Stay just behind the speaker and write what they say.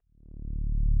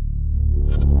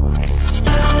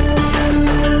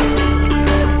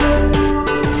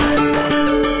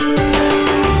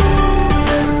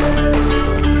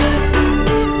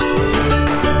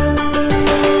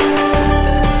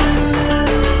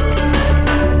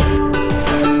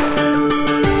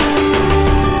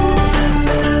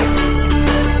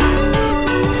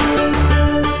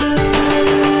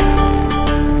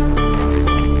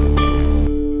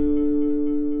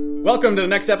Welcome to the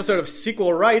next episode of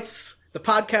Sequel Rights, the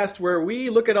podcast where we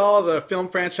look at all the film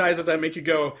franchises that make you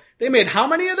go, they made how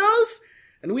many of those?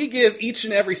 And we give each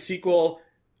and every sequel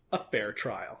a fair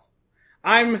trial.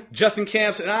 I'm Justin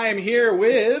Camps, and I am here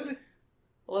with...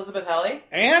 Elizabeth Helly.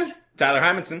 And... Tyler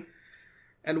Hymanson.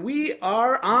 And we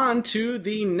are on to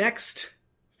the next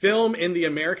film in the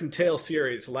American Tail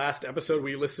series. Last episode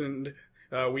we listened,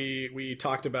 we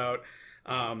talked about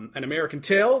An American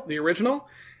Tail, the original.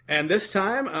 And this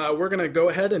time, we're going to go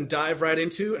ahead and dive right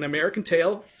into An American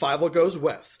Tail, Fievel Goes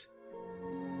West.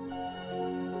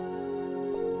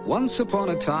 Once upon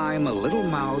a time, a little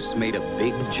mouse made a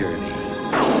big journey.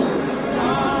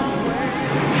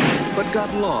 But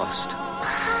got lost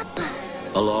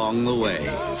along the way.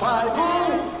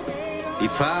 He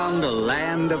found a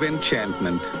land of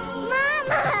enchantment.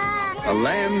 Mama! A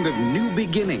land of new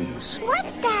beginnings.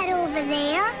 What's that over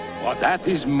there? Well, that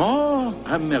is more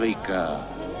America.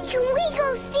 Can we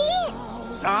go see it?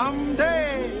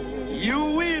 Someday you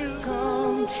will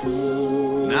come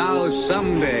true. Now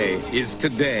someday is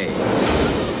today.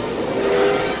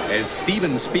 As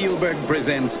Steven Spielberg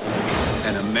presents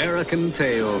An American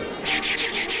Tail,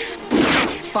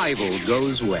 Fievel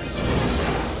Goes West.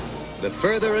 The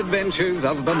further adventures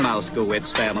of the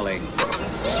Mousekowitz family.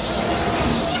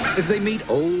 As they meet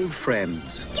old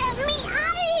friends. Get me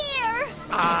out of here!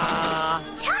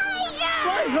 Tiger!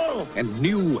 And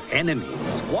new enemies.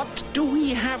 What do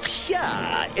we have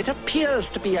here? It appears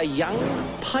to be a young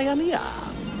pioneer.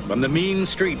 From the mean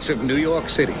streets of New York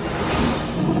City.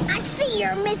 I see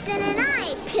you're missing an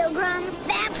eye, Pilgrim.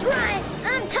 That's right.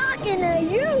 I'm talking to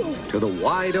you. To the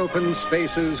wide open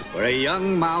spaces where a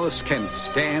young mouse can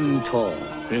stand tall.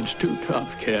 It's too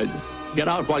tough, kid. Get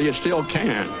out while you still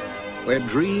can. Where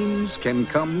dreams can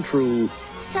come true.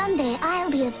 Someday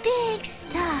I'll be a big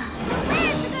star.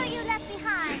 Where's the girl you left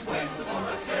behind?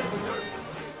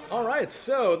 All right,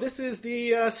 so this is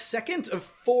the second of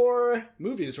 4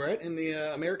 movies, right, in the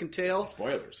American Tail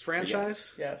Spoilers.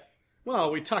 franchise? Yes.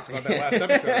 Well, we talked about that last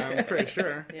episode, I'm pretty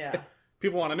sure. Yeah.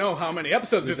 People want to know how many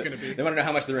episodes there's going to be. They want to know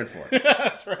how much they're in for.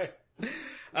 That's right.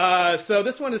 So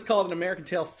this one is called An American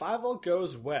Tail, Fievel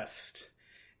Goes West.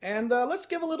 And let's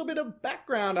give a little bit of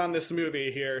background on this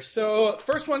movie here. So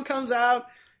first one comes out.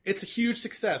 It's a huge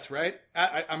success, right?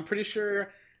 I'm pretty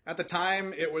sure at the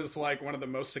time it was like one of the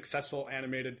most successful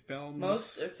animated films.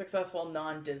 Most successful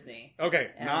non-Disney. Okay,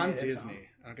 animated non-Disney.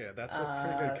 film. Okay, that's a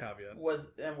pretty good caveat.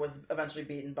 Was eventually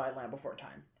beaten by Land Before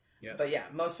Time. Yes. But yeah,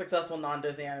 most successful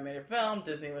non-Disney animated film.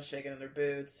 Disney was shaking in their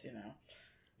boots, you know.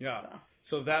 Yeah. So.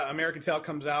 So that American Tail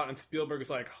comes out, and Spielberg is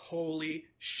like, holy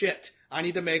shit, I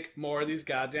need to make more of these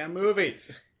goddamn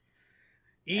movies.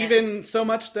 Even so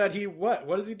much that what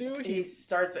does he do? He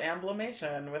starts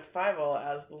Amblimation with Fievel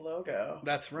as the logo.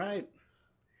 That's right.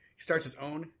 He starts his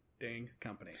own dang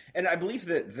company. And I believe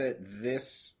that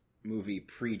this movie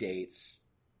predates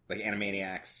like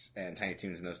Animaniacs and Tiny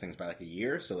Toons and those things by like a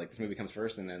year. So like this movie comes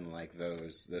first, and then like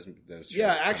those shows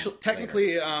Yeah, come actually, later.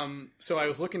 technically, so I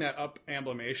was looking at Up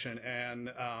Amblimation, and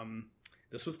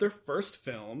this was their first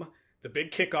film. The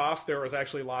big kickoff, there was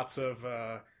actually lots of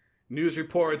news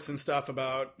reports and stuff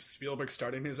about Spielberg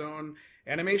starting his own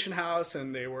animation house,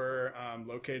 and they were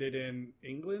located in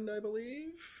England, I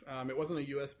believe. It wasn't a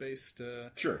US-based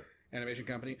Sure. animation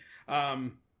company.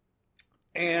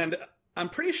 And I'm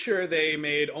pretty sure they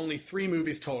made only 3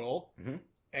 movies total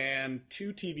and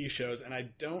 2 TV shows, and I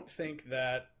don't think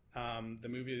that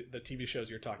the TV shows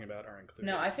you're talking about are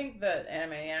included. No, I think that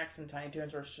Animaniacs and Tiny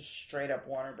Toons were just straight up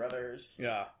Warner Brothers.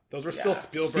 Yeah, those were still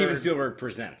Spielberg. Steven Spielberg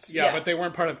presents. Yeah, Yeah. but they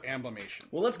weren't part of Amblimation.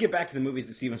 Well, let's get back to the movies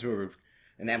that Steven Spielberg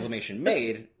and Amblimation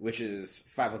made, which is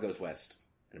Fievel Goes West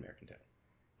and American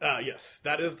Tail. Yes,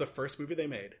 that is the first movie they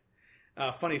made.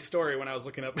 Funny story, when I was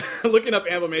looking up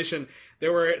Amblimation, they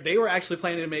were actually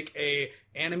planning to make a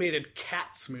animated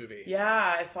Cats movie.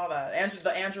 Yeah, I saw that.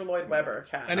 The Andrew Lloyd Webber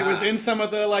cat. And it was in some of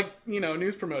the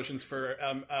news promotions for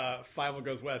Fievel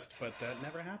Goes West, but that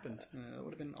never happened. That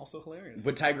would have been also hilarious.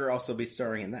 Would Tiger also be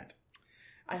starring in that?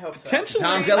 I hope so. Potentially,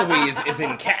 Tom DeLuise is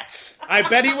in Cats. I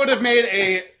bet he would have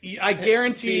made I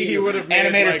guarantee he would have made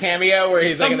Animator's cameo where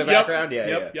he's like in the background.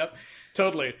 Yep,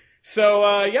 totally.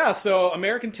 So so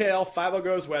American Tail, Fievel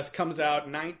Goes West comes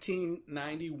out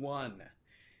 1991.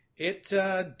 It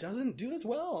doesn't do as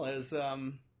well as Well,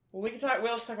 we'll talk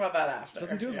about that after.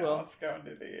 Doesn't do as well. Let's go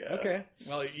into the Okay.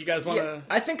 Well, you guys want to? Yeah,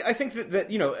 I think that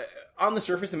on the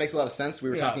surface it makes a lot of sense. We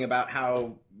were talking about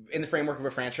how in the framework of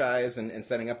a franchise and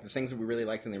setting up the things that we really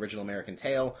liked in the original American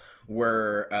Tail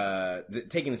were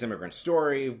taking this immigrant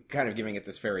story, kind of giving it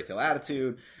this fairy tale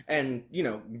attitude, and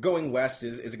going west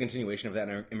is a continuation of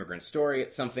that immigrant story.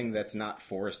 It's something that's not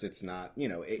forced. It's not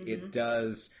it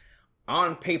does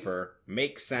on paper,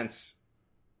 makes sense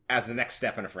as the next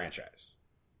step in a franchise.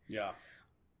 Yeah.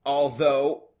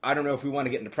 Although, I don't know if we want to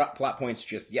get into plot points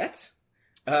just yet,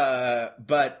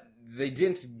 but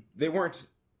they weren't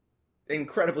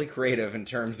incredibly creative in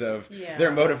terms of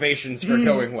their motivations for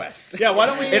going west. Yeah, why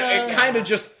don't we... It kind of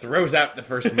just throws out the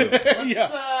first movie.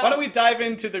 Why don't we dive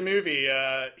into the movie?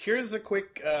 Here's a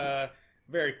quick,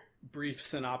 very brief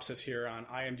synopsis here on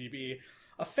IMDb.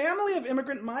 A family of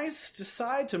immigrant mice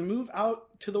decide to move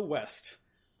out to the west,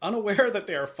 unaware that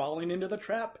they are falling into the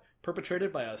trap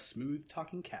perpetrated by a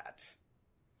smooth-talking cat.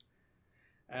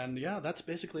 And yeah, that's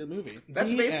basically the movie.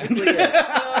 That's basically it.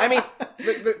 I mean,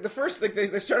 the first, like,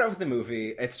 they start out with the movie.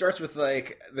 It starts with,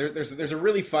 like, there's a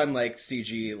really fun, like,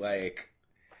 CG, like,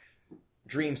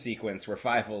 dream sequence where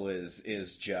Fievel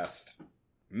is just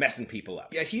messing people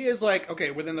up. Yeah, he is like,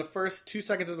 okay, within the first 2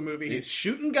 seconds of the movie, he's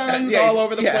shooting guns all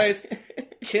over the place,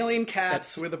 killing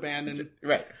cats with abandon.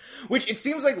 Right. Which it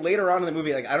seems like later on in the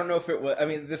movie, like, I don't know if it was, I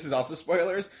mean, this is also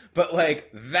spoilers, but, like,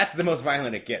 that's the most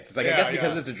violent it gets. It's like, I guess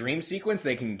because it's a dream sequence,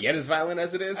 they can get as violent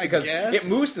as it is, because it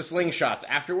moves to slingshots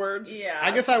afterwards. Yeah.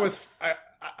 I guess I was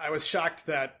shocked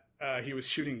that he was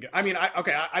shooting. I mean,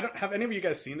 I don't have any of you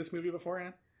guys seen this movie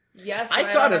beforehand? Yes, I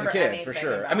saw it as a kid, for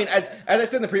sure. I mean, as I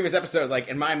said in the previous episode, like,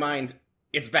 in my mind,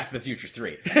 it's Back to the Future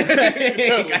 3.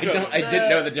 I didn't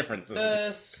know the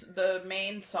differences. The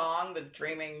main song, the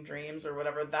Dreaming Dreams or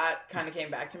whatever, that kind of came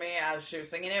back to me as she was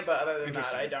singing it, but other than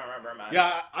that, I don't remember much.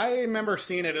 Yeah, I remember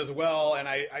seeing it as well, and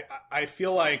I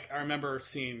feel like I remember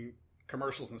seeing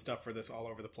commercials and stuff for this all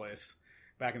over the place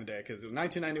back in the day, because it was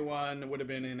 1991, it would have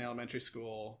been in elementary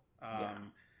school.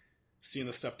 Seeing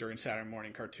the stuff during Saturday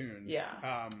morning cartoons.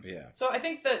 Yeah. So I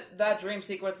think that dream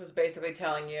sequence is basically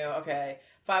telling you, okay,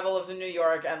 Fievel lives in New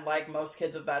York, and like most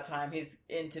kids of that time, he's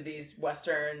into these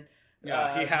Western... he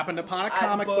happened upon a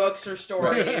comic books or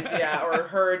stories, or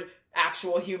heard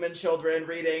actual human children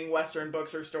reading Western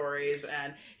books or stories,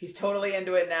 and he's totally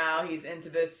into it now. He's into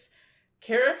this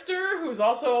character who's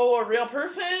also a real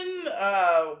person,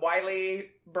 Wiley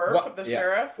Burp, the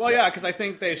sheriff. Well, yeah, because I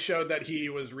think they showed that he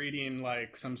was reading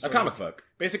like some sort of comic book,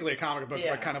 basically a comic book,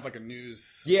 but kind of like a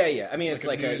news. Yeah. I mean, it's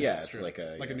like a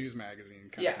news magazine.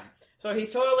 Kind of thing. So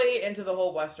he's totally into the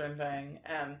whole Western thing,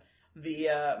 and the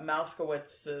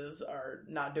Mouskowitzes are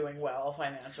not doing well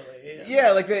financially.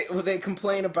 Yeah, like they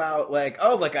complain about like,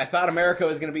 oh, like I thought America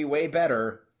was going to be way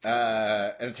better.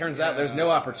 And it turns out there's no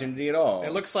opportunity at all.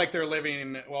 It looks like they're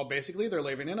living, basically they're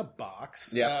living in a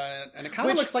box. Yeah. And it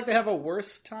kind of looks like they have a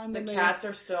worse time than the cats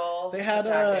are still they had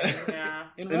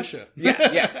in Russia.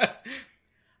 Yes.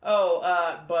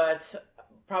 But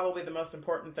probably the most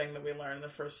important thing that we learn in the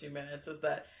first few minutes is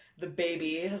that the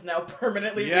baby has now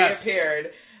permanently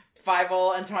reappeared.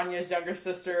 Fievel and Tanya's younger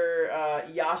sister,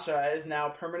 Yasha, is now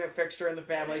a permanent fixture in the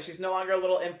family. She's no longer a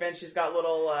little infant. She's got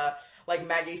little... like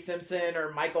Maggie Simpson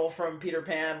or Michael from Peter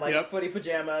Pan, footy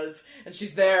pajamas, and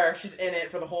she's there. She's in it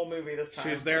for the whole movie this time.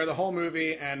 She's there the whole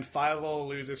movie, and Fievel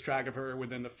loses track of her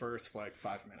within the first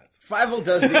 5 minutes. Fievel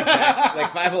does the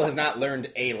exact Fievel has not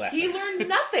learned a lesson. He learned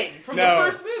nothing from the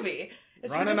first movie.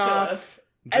 It's running ridiculous.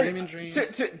 Off, dreaming dreams.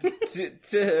 To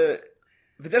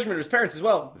the detriment of his parents as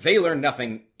well, they learn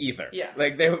nothing either. Yeah,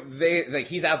 they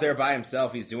he's out there by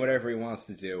himself. He's doing whatever he wants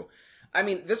to do. I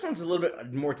mean, this one's a little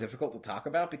bit more difficult to talk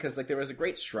about because, there was a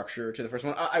great structure to the first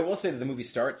one. I will say that the movie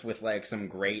starts with, some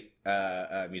great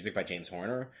music by James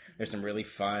Horner. There's some really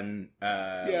fun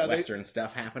Western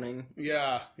stuff happening.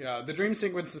 Yeah. The dream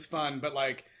sequence is fun, but,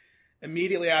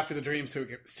 immediately after the dream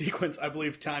sequence, I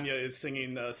believe Tanya is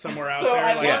singing Somewhere Out There.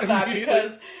 I love that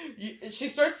because she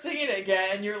starts singing it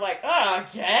again, and you're like,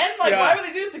 again? Why would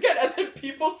they do this again? And then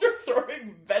people start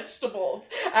throwing vegetables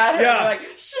at her. Yeah. They're like,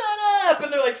 shut up!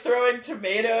 And they're throwing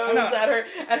tomatoes at her.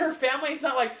 And her family's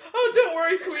not like, oh, don't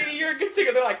worry, sweetie, you're a good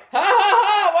singer. They're like, ha ha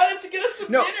ha, why don't you get us some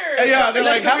dinner? Yeah, they're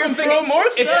like, have them throw more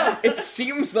stuff. It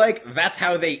seems like that's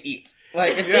how they eat.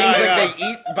 It seems like they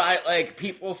eat by,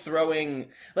 people throwing...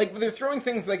 they're throwing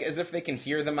things, as if they can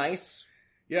hear the mice.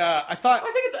 Yeah, I think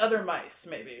it's other mice,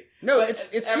 maybe. No,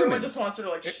 it's everyone humans. just wants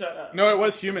her to, shut up. No, it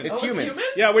was humans. It's humans.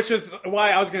 Yeah, which is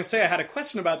why I was going to say I had a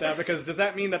question about that, because does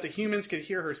that mean that the humans could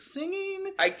hear her singing?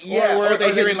 Or were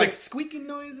they hearing, squeaking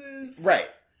noises? Right.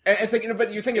 And it's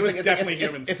but you think it was definitely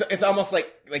humans. It's almost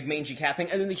like mangy cat thing,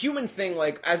 and then the human thing,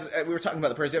 as we were talking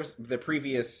about the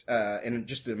previous in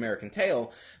just the American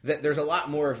Tale, that there's a lot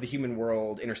more of the human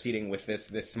world interceding with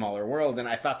this smaller world, and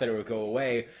I thought that it would go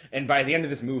away, and by the end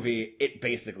of this movie, it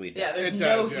basically does. Yeah, there's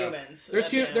no humans.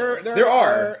 There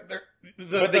are,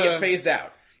 but they get phased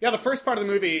out. Yeah, the first part of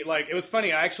the movie, it was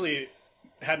funny. I actually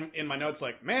had in my notes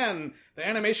man, the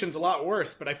animation's a lot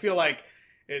worse, but I feel like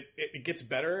it gets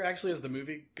better actually as the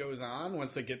movie goes on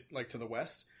once they get like to the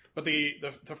West. But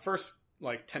the first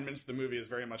like 10 minutes of the movie is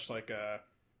very much like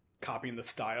copying the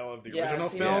style of the original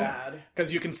film,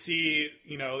 because you can see,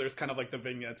 you know, there's kind of like the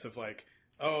vignettes of like,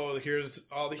 oh, here's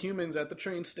all the humans at the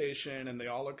train station and they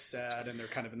all look sad and they're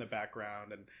kind of in the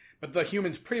background, but the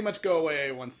humans pretty much go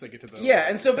away once they get to the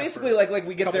and so basically like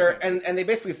we get there and they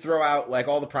basically throw out like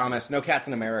all the promise, no cats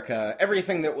in America,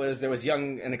 everything that was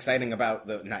young and exciting about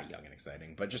not young and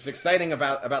exciting, but just exciting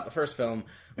about the first film.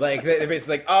 Like they're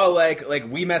basically like, oh, like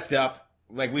we messed up,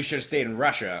 like we should have stayed in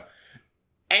Russia.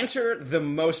 Enter the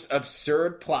most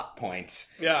absurd plot point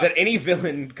that any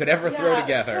villain could ever throw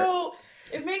together. So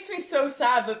it makes me so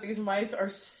sad that these mice are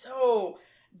so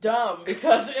dumb,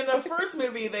 because in the first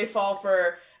movie they fall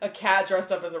for a cat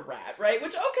dressed up as a rat, right?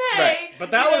 Which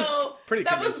but that was pretty.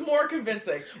 That was more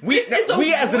convincing. We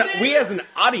as an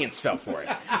audience fell for it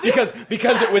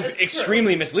because it was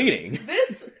extremely misleading.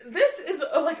 This is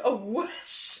like a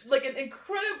whoosh. Like an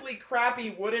incredibly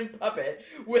crappy wooden puppet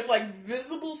with like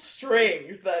visible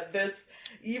strings that this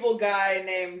evil guy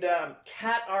named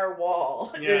Cat R.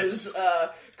 Wall is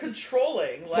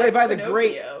controlling. Like played by Pinocchio. the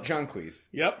great John Cleese.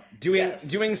 Yep,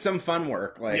 doing some fun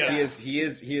work. Like he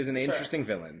is an interesting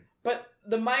villain. But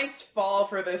the mice fall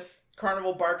for this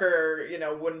Carnival Barker, you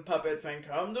know, wooden puppet saying,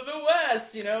 "Come to the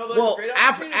West," you know. Well,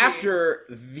 after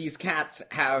these cats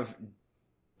have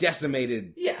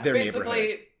decimated their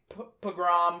neighborhood.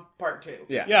 Pogrom Part 2.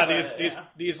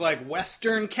 These like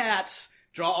Western cats,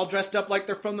 all dressed up like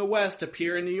they're from the West,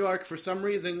 appear in New York for some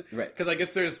reason. Right. Because I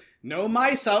guess there's no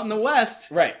mice out in the West.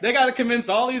 Right. They got to convince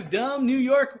all these dumb New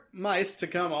York mice to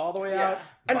come all the way out.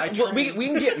 And we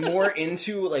can get more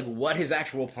into like what his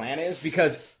actual plan is,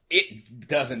 because it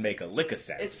doesn't make a lick of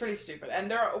sense. It's pretty stupid.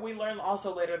 And we learn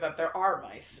also later that there are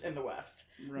mice in the West.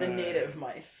 Right. The native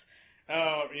mice.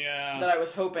 Oh, yeah. That I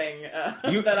was hoping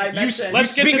that I mentioned.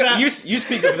 You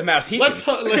speak of the mouse. Let's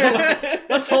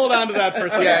hold on to that for a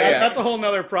second. That's a whole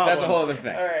nother problem. That's a whole other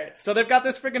thing. All right. So they've got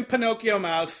this freaking Pinocchio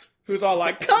mouse who's all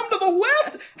like, come to the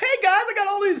West! Hey, guys, I got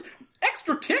all these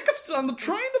extra tickets on the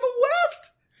train to the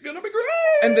West! It's gonna be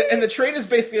great! And the train is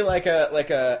basically like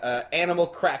a animal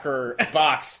cracker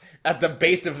box at the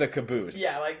base of the caboose.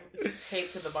 Yeah, like it's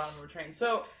taped to the bottom of a train.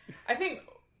 So I think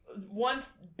one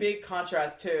big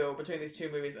contrast too between these two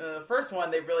movies. In the first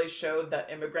one, they really showed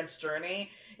that immigrant's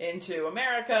journey into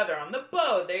America. They're on the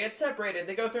boat, they get separated,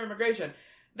 they go through immigration.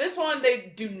 This one,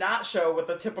 they do not show with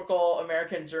the typical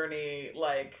American journey,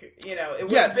 like, you know, it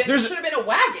should have been a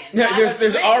wagon. Yeah,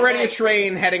 there's already a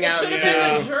train heading out. It should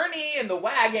have been a journey in the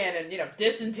wagon and, you know,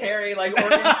 dysentery, like,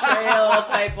 Oregon Trail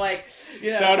type, like,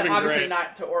 you know, obviously great.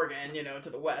 Not to Oregon, you know, to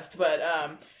the West, but,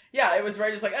 yeah, it was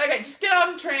very just like, okay, just get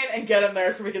on the train and get them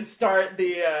there so we can start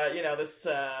the, you know, this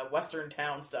Western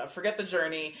town stuff. Forget the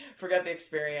journey, forget the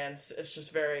experience. It's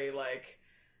just very, like,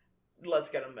 let's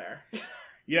get them there.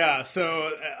 Yeah, so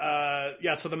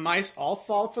the mice all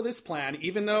fall for this plan,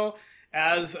 even though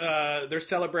as they're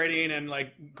celebrating and,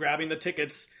 like, grabbing the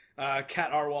tickets,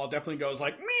 Cat Arwal definitely goes,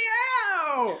 like,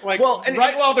 meow! Like,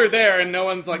 while they're there, and no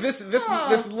one's like,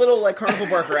 This little, like, Carnival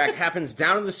Barker act happens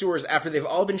down in the sewers after they've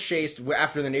all been chased,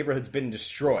 after the neighborhood's been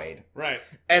destroyed. Right.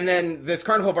 And then this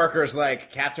Carnival Barker is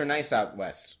like, cats are nice out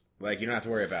west. Like, you don't have to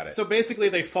worry about it. So basically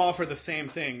they fall for the same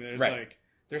thing. There's, like,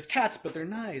 there's cats, but they're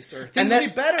nice, or things will be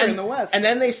better in the West. And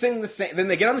then they sing the same. Then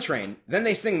they get on the train. Then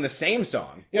they sing the same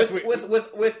song. Yes,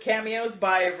 with cameos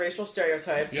by racial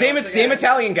stereotypes. Same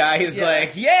Italian guy is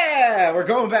like, yeah, we're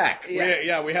going back.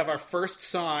 Yeah. We have our first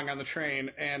song on the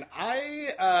train, and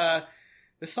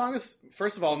this song is,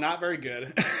 first of all, not very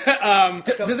good.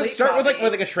 Does it start with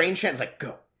like a train chant, like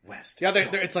go west? Yeah,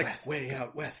 it's like west. Way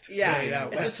out west. Yeah, way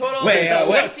out it's west. A total way out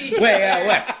west. Way out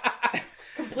west.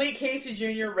 Complete Casey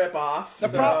Jr. ripoff. The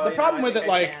problem with it,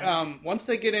 like, once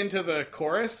they get into the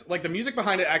chorus, like, the music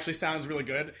behind it actually sounds really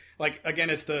good. Like, again,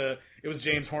 it was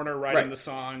James Horner writing the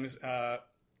songs, but,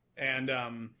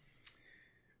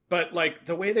 like,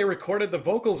 the way they recorded the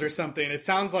vocals or something, it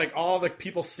sounds like all the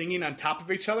people singing on top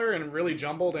of each other and really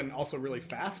jumbled and also really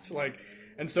fast, like.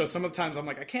 And so sometimes I'm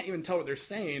like, I can't even tell what they're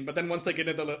saying. But then once they get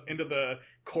into the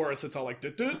chorus, it's all like,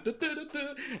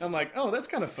 I'm like, oh, that's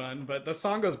kind of fun. But the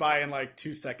song goes by in like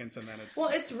 2 seconds, and then it's...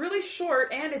 Well, it's really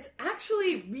short, and it's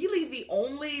actually really the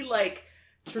only, like,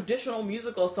 traditional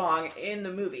musical song in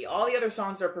the movie. All the other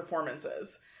songs are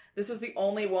performances. This is the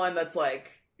only one that's,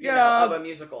 like, of a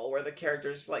musical where the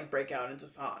characters like break out into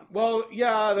song. Well,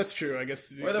 yeah, that's true. I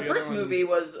guess. Where the first movie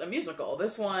was a musical.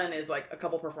 This one is like a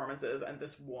couple performances and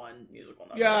this one musical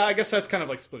number. Yeah, I guess that's kind of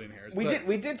like splitting hairs.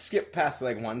 We did skip past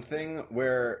like one thing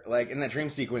where like in that dream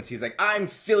sequence he's like, "I'm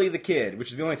Philly the Kid,"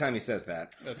 which is the only time he says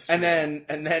that. That's true. And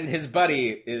then his buddy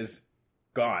is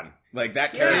gone. Like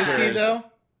that character. Is he though?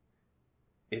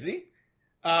 Is he?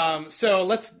 So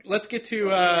let's get to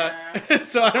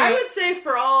so I would say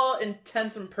for all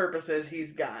intents and purposes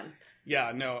he's gone.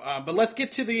 Yeah, no. But let's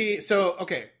get to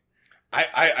okay.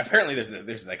 I apparently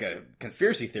there's like a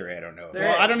conspiracy theory I don't know about.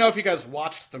 Well, I don't know if you guys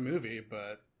watched the movie,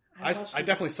 but I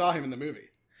definitely saw him in the movie.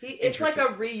 It's like a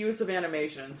reuse of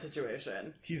animation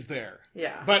situation. He's there.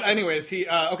 Yeah. But anyways,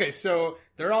 okay, so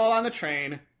they're all on the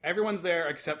train. Everyone's there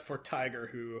except for Tiger,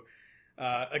 who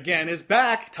again is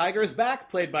back. Tiger is back,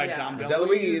 played by Dom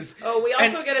DeLuise. Oh, we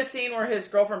also get a scene where his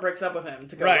girlfriend breaks up with him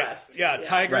to go west. Yeah,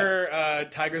 Tiger,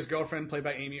 Tiger's girlfriend, played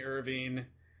by Amy Irving,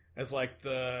 as like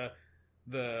the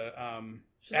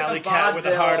alley like cat with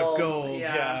a heart of gold.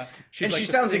 Yeah. Yeah. She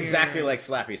sounds exactly like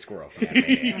Slappy Squirrel from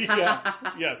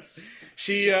Animaniacs. Yes.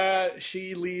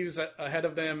 She leaves ahead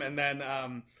of them, and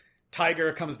then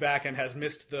Tiger comes back and has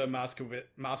missed the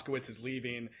Moskowitz is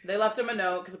leaving. They left him a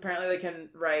note because apparently they can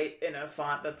write in a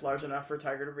font that's large enough for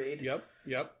Tiger to read.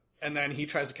 Yep. And then he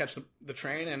tries to catch the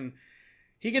train, and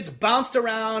he gets bounced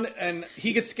around, and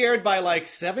he gets scared by like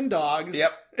 7 dogs.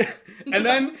 Yep. And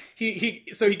then he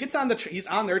gets on he's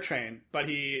on their train, but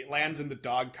he lands in the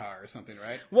dog car or something,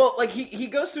 right? Well, like he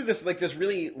goes through this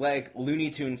really like Looney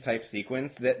Tunes type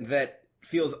sequence that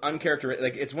feels uncharacteristic.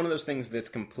 Like it's one of those things that's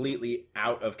completely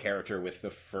out of character with the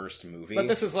first movie. But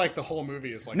this is like the whole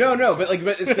movie is like but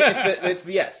it's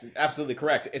yes, absolutely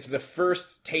correct. It's the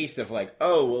first taste of like,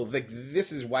 oh well,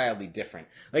 this is wildly different.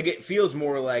 Like it feels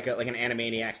more like an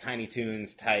Animaniacs, Tiny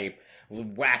Toons type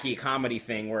wacky comedy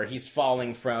thing where he's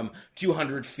falling from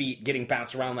 200 feet, getting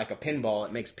bounced around like a pinball.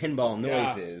 It makes pinball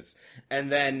noises,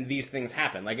 and then these things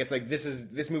happen. Like it's like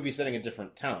this movie's setting a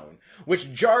different tone,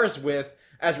 which jars with.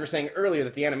 As we were saying earlier,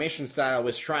 that the animation style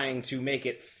was trying to make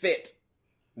it fit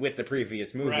with the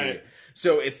previous movie. Right.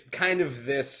 So it's kind of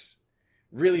this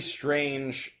really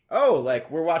strange,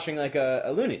 like we're watching like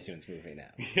a Looney Tunes movie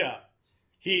now. Yeah.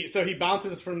 He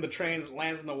bounces from the trains,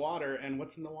 lands in the water, and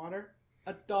what's in the water?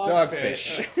 A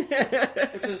dogfish.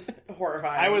 Which is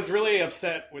horrifying. I was really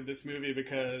upset with this movie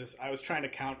because I was trying to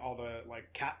count all the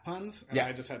like cat puns, and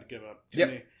I just had to give up.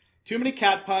 Too many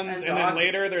cat puns, and then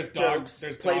later there's dog puns.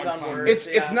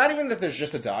 It's not even that there's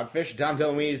just a dogfish. Dom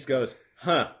DeLuise goes,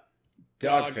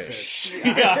 dogfish.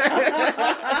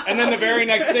 Yeah. And then the very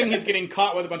next thing, he's getting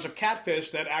caught with a bunch of catfish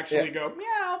that actually go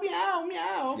meow, meow,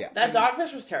 meow. Yeah. That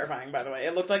dogfish was terrifying, by the way.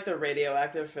 It looked like the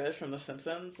radioactive fish from The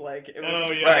Simpsons. Like it was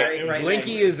very frightening.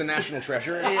 Blinky is a national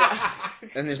treasure.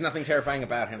 And there's nothing terrifying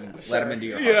about him. Sure. Let him into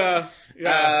your heart.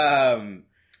 Yeah.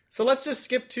 So let's just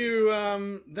skip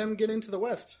to them getting to the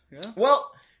West. Yeah.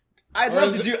 Well, I'd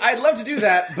love to do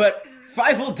that, but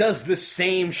Fievel does the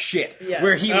same shit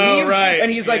where he leaves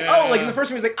and he's like, like in the first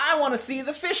one he's like, I want to see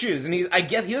the fishes, and I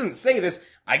guess he doesn't say this.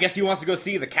 I guess he wants to go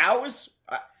see the cows.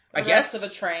 I guess rest of the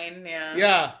train.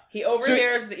 Yeah. He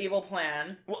overhears the evil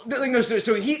plan. Well,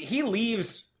 so he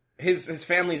leaves his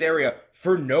family's area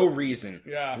for no reason.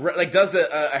 Yeah. Like does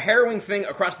a harrowing thing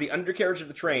across the undercarriage of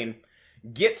the train.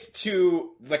 Gets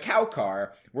to the cow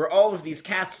car, where all of these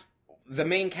cats, the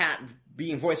main cat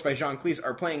being voiced by John Cleese,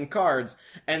 are playing cards,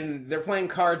 and they're playing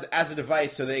cards as a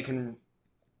device so they can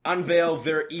unveil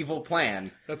their evil plan.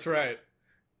 That's right.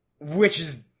 Which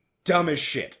is dumb as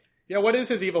shit. Yeah, what is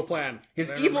his evil plan?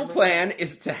 His evil plan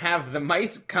is to have the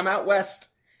mice come out west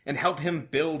and help him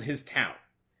build his town.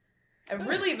 And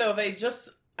really, though,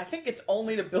 I think it's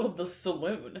only to build the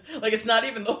saloon. Like, it's not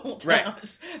even the whole town.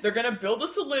 Right. They're gonna build a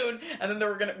saloon, and then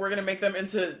we're gonna make them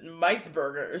into mice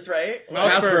burgers, right?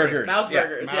 Mouse burgers. Mouse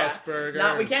burgers, yeah. Mouse burgers.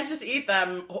 Now, we can't just eat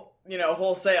them,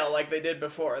 wholesale like they did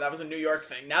before. That was a New York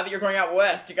thing. Now that you're going out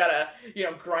west, you gotta,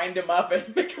 grind them up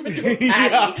and make them into a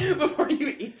patty before you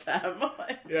eat them.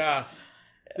 Yeah.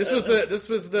 This was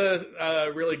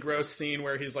the really gross scene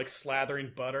where he's like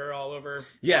slathering butter all over.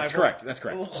 Yeah, that's correct. That's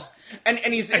correct. And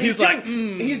he's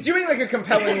doing like a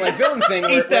compelling like villain thing.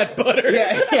 Eat that butter.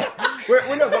 Yeah.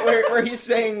 Where he's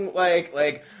saying like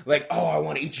oh, I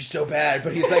want to eat you so bad,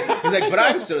 but he's like but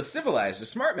I'm so civilized. A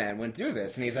smart man wouldn't do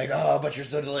this. And he's like, oh, but you're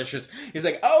so delicious. He's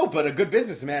like, oh, but a good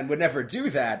businessman would never do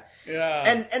that.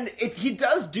 Yeah. And he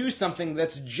does do something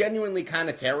that's genuinely kind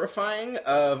of terrifying.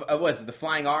 What is it, the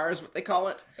flying R's? What they call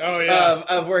it. plot. Oh, yeah.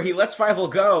 Of where he lets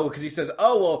Fievel go because he says,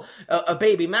 "Oh well, a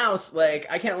baby mouse. Like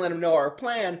I can't let him know our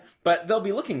plan, but they'll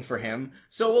be looking for him,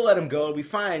 so we'll let him go. It'll be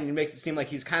fine." And he makes it seem like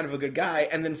he's kind of a good guy,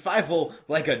 and then Fievel,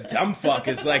 like a dumb fuck,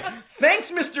 is like,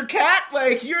 "Thanks, Mr. Cat.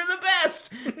 Like you're the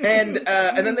best." And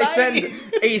then they send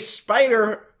a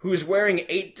spider who's wearing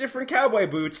 8 different cowboy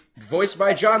boots, voiced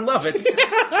by John Lovitz,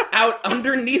 out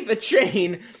underneath a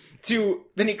chain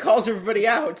then he calls everybody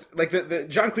out. Like, the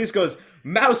John Cleese goes,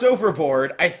 "Mouse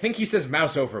overboard." I think he says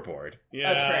mouse overboard.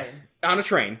 Yeah. A train. On a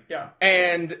train. Yeah.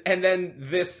 And then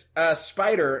this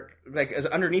spider, like, is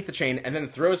underneath the chain and then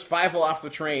throws Fievel off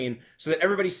the train so that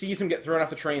everybody sees him get thrown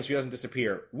off the train so he doesn't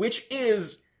disappear, which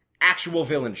is actual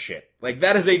villain shit. Like,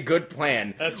 that is a good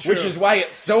plan. That's true. Which is why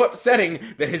it's so upsetting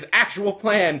that his actual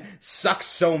plan sucks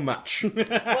so much.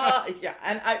 Well, yeah,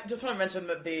 and I just want to mention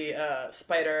that the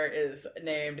spider is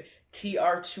named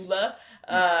T.R. Chula,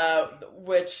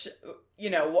 which,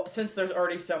 you know, since there's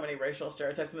already so many racial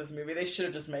stereotypes in this movie, they should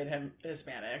have just made him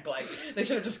Hispanic. Like, they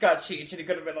should have just got Cheech, and he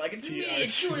could have been like, "It's me,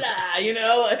 Chula," you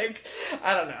know? Like,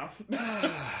 I don't know.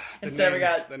 Instead, we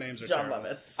got John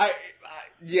Lovitz.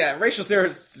 Yeah, racial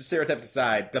stereotypes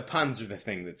aside, the puns are the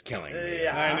thing that's killing me.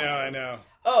 Yeah. I know.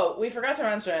 Oh, we forgot to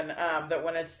mention that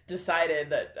when it's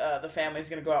decided that the family's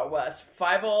going to go out west,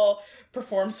 Fievel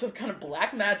performs some kind of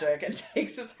black magic and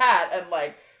takes his hat and,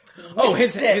 like, oh,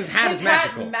 his hat is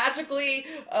magical. Hat magically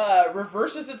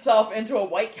reverses itself into a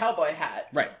white cowboy hat.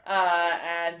 Right.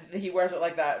 And he wears it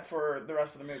like that for the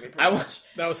rest of the movie.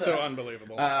 That was so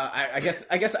unbelievable. I guess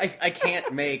I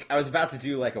can't make. I was about to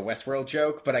do like a Westworld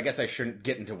joke, but I guess I shouldn't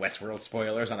get into Westworld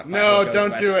spoilers on a. No,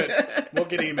 don't do it. We'll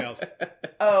get emails.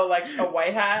 Oh, like a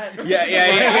white hat? Yeah.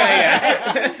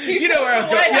 You know where I was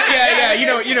going. Yeah.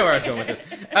 You know where I was going with this.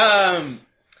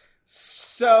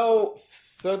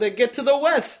 So they get to the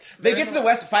west. They get to the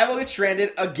west. Fievel gets stranded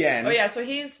again. Oh yeah, so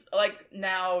he's like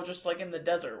now just like in the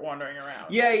desert wandering around.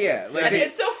 Yeah. Like, and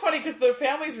it's so funny because the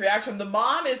family's reaction, the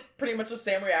mom is pretty much the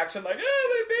same reaction, like,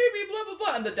 "Oh, my baby, blah, blah,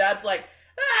 blah." And the dad's like,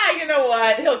 you know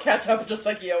what? He'll catch up just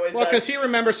like he always does. Well, because he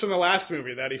remembers from the last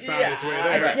movie that he found his way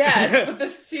there. Yes, but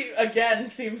this, again,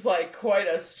 seems like quite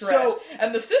a stretch.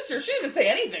 And the sister, she didn't even say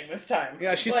anything this time.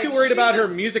 Yeah, she's too worried about her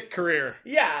music career.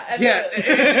 Yeah. And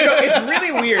it's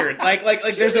really weird. Like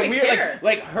there's a weird, care.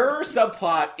 like her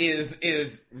subplot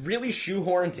is really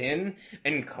shoehorned in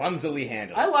and clumsily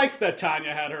handled. I liked that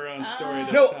Tanya had her own story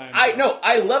this time.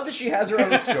 I love that she has her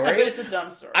own story. But it's a dumb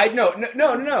story. No.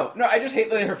 I just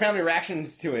hate her family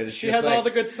reactions to it. She has all the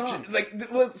good songs.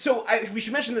 We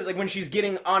should mention that, like, when she's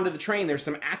getting onto the train, there's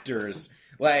some actors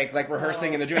like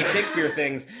rehearsing and they're doing Shakespeare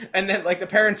things, and then like the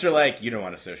parents are like, "You don't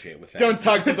want to associate with them. Don't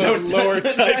talk to those lower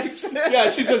types." Yeah,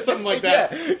 she says something like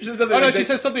that. Yeah, she says something. She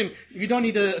says something. "You don't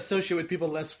need to associate with people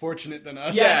less fortunate than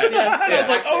us." Yes. It's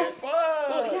like, oh fuck.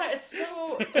 Well, yeah,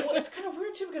 it's kind of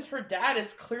weird too because her dad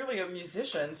is clearly a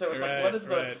musician, so it's like, what is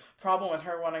the problem with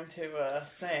her wanting to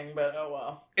sing? But oh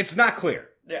well, it's not clear.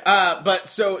 Yeah. But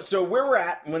so where we're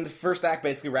at when the first act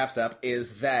basically wraps up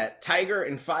is that Tiger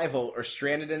and Fievel are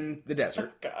stranded in the desert.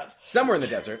 God. Somewhere in the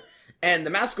desert. And the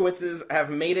Mouskowitzes have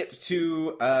made it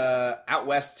to, out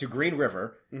west to Green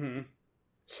River. Mm-hmm.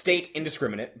 State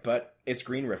indiscriminate, but it's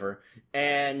Green River.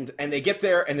 And they get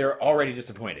there and they're already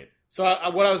disappointed. So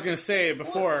what I was going to say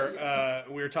before,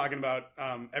 we were talking about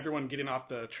everyone getting off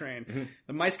the train. Mm-hmm.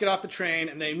 The mice get off the train,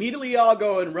 and they immediately all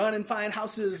go and run and find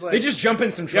houses. Like, they just jump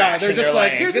in some trash. Yeah, they're just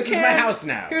like, "Here's this is my house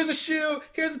now. Here's a shoe.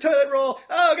 Here's a toilet roll.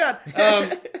 Oh, God."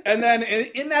 And then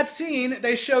in that scene,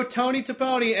 they show Tony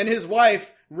Toponi and his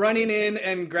wife running in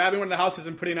and grabbing one of the houses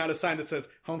and putting out a sign that says,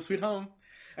 "Home Sweet Home."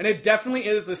 And it definitely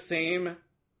is the same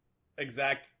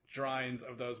exact drawings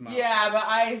of those mouse. Yeah, but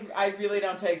I really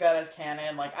don't take that as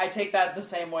canon. Like, I take that the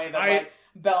same way that like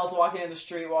Belle's walking in the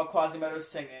street while Quasimodo's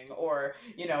singing, or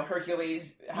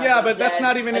Hercules has but that's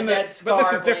not even in the. But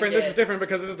this is different. Blanket. This is different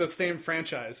because this is the same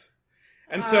franchise.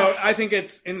 And so I think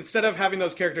it's, instead of having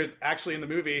those characters actually in the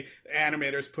movie, the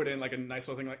animators put in like a nice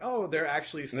little thing like, "Oh, they're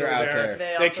actually still there.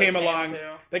 They came along.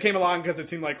 They came along because it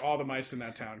seemed like all the mice in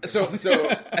that town." So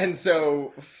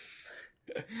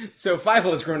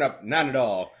Fievel has grown up none at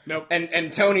all. Nope.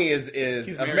 And Tony is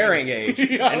of marrying age.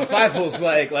 And Fievel's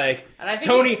like and I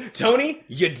think Tony,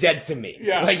 you're dead to me.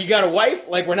 Yeah. Like, you got a wife?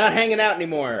 Like, we're not hanging out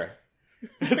anymore.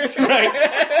 That's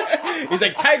right. He's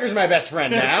like, "Tiger's my best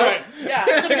friend now." That's right. Yeah.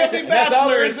 We're gonna be That's all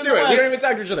there is bachelors to it. in We the don't even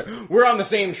talk to each other. We're on the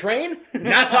same train,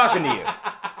 not talking to you.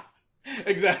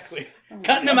 Exactly.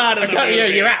 Cutting him out of the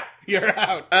movie. You're out. You're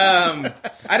out.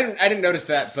 I didn't notice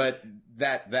that, but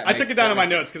I took it down in my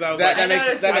notes because I was that like,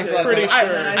 makes a lot of sense. pretty sure.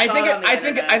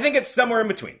 I think it's somewhere in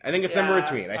between. I think it's somewhere in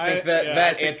between. I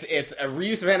think it's a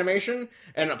reuse of animation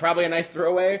and probably a nice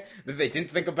throwaway that they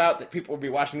didn't think about that people would be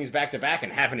watching these back to back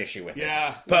and have an issue with it.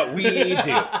 Yeah, but we do.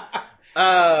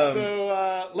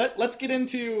 Let's get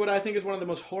into what I think is one of the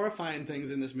most horrifying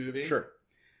things in this movie. Sure.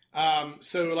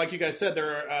 So like you guys said,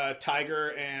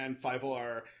 Tiger and Fievel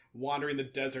are wandering the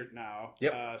desert now.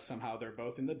 Yep. Somehow they're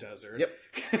both in the desert. Yep.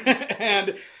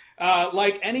 And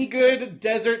like any good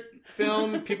desert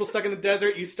film, people stuck in the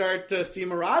desert, you start to see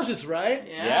mirages, right?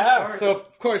 Yeah. So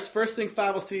of course, first thing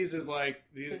Fievel sees is like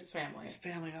his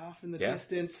family off in the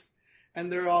distance, and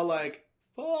they're all like,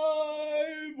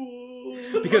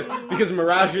 Fievel. Because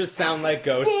mirages sound like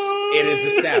ghosts. It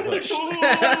is established.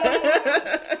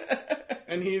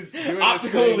 And he's doing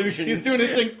optical illusions. He's doing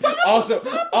his thing. Also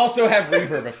have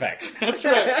reverb effects. That's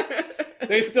right.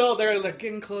 They're like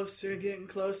getting closer.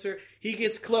 He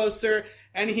gets closer,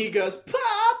 and he goes,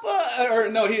 Papa,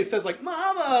 or no, he says like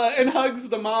Mama, and hugs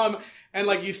the mom, and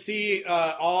like you see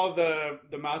all the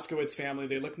Moskowitz family.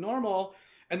 They look normal,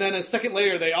 and then a second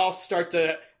later, they all start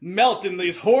to melt in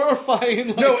these horrifying.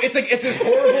 Like, no, it's this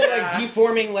horrible, like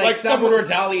deforming, like Salvador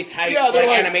Dali type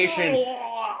animation.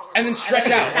 And then stretch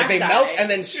out. Like they melt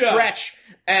and then stretch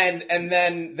and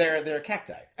then they're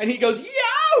cacti. And he goes,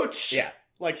 Youch! Yeah.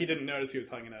 Like he didn't notice he was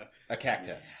hugging a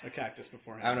cactus. A cactus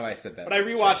beforehand. I don't know why I said that. But I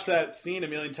rewatched that scene a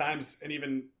million times and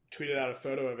even tweeted out a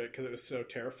photo of it because it was so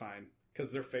terrifying.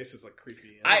 Because their faces look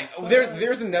creepy.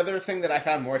 There's another thing that I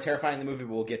found more terrifying in the movie,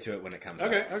 but we'll get to it when it comes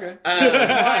up. Okay.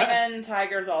 And then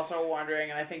Tiger's also wandering,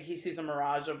 and I think he sees a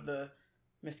mirage of the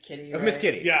Miss Kitty. Of Miss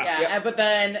Kitty. Yeah. But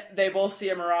then they both see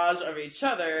a mirage of each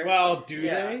other. Well, do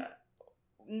they?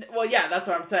 Well, yeah, that's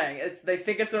what I'm saying. They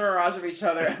think it's a mirage of each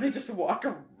other, and they just walk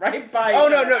right by. Oh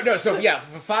no! So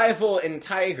Fievel and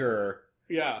Tiger.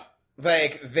 Yeah.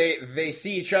 Like they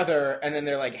see each other, and then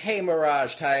they're like, "Hey,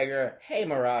 Mirage, Tiger. Hey,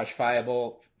 Mirage,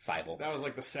 Fievel." That was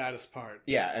like the saddest part.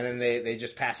 Yeah, and then they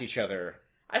just pass each other.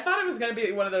 I thought it was going to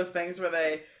be one of those things where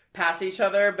they pass each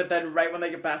other, but then right when they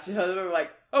get past each other, they're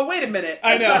like, "Oh, wait a minute,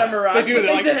 that's not a mirage." They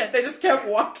didn't. They just kept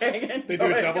walking and they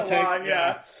do a double take.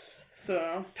 Yeah.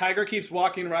 So Tiger keeps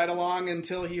walking right along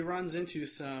until he runs into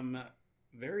some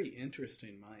very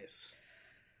interesting mice.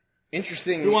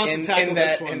 Interesting. Who wants to tackle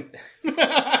this one?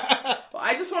 Well,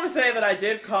 I just want to say that I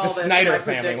did call the this Snyder my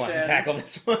family prediction. wants to tackle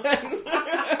this one.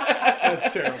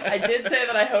 That's terrible. I did say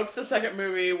that I hoped the second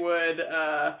movie would,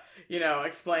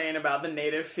 explain about the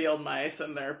native field mice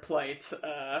and their plight.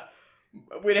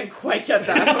 We didn't quite get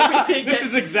that, but we did. This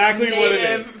is exactly what it is.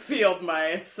 Native field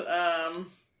mice.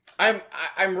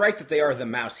 I'm right that they are the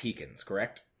Mousehekins,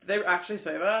 correct? They actually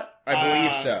say that? I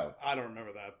believe so. I don't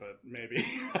remember that, but maybe.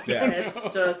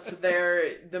 It's just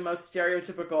they're the most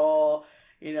stereotypical,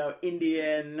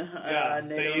 Indian,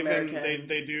 Native American.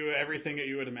 They do everything that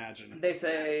you would imagine. They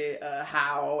say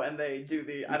how, and they do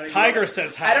the. Tiger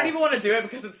says how. I don't even want to do it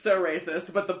because it's so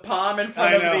racist. But the palm in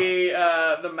front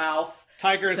of the mouth.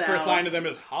 Tiger's first line to them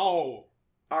is how.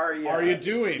 Are you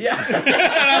doing? Yeah. And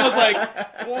I was like,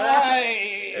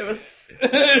 why? It was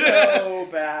so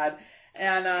bad.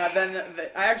 And then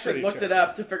I actually looked it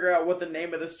up to figure out what the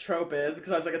name of this trope is,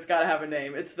 because I was like, it's got to have a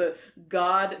name. It's the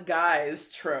God Guys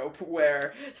trope,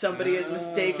 where somebody is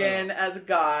mistaken as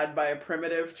God by a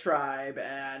primitive tribe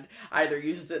and either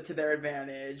uses it to their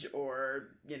advantage or,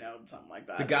 something like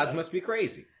that. The gods must be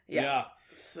crazy. Yeah.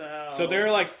 So they're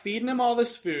like feeding him all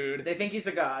this food. They think he's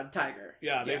a god, Tiger.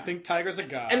 Yeah, they think Tiger's a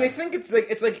god. And they think it's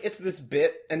this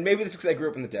bit, and maybe this is because I grew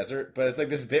up in the desert, but it's like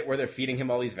this bit where they're feeding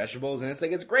him all these vegetables, and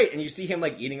it's great, and you see him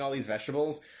like eating all these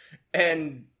vegetables,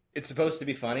 and it's supposed to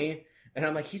be funny, and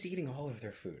I'm like, he's eating all of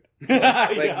their food.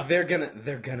 They're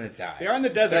gonna die. They're in the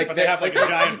desert, but they have like a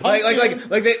giant pumpkin.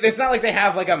 It's not like they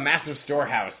have like a massive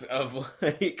storehouse of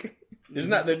like. There's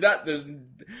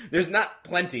not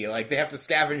plenty. Like, they have to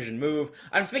scavenge and move.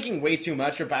 I'm thinking way too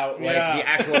much about the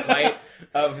actual plight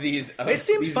of these. They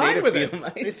seemed fine with it.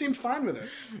 Mice. They seemed fine with it.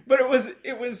 But it was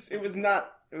not.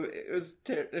 It was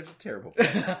terrible.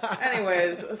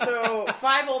 Anyways, so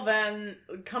Fievel then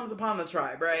comes upon the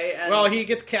tribe, right? And he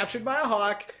gets captured by a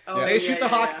hawk. They shoot the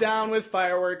hawk down with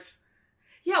fireworks.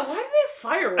 Yeah, why do they have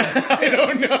fireworks? I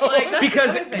don't know.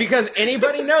 Because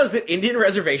anybody knows that Indian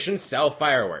reservations sell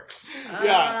fireworks.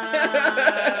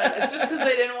 It's just because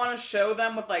they didn't want to show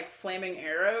them with like flaming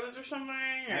arrows or something?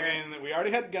 Or... I mean, we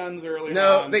already had guns earlier.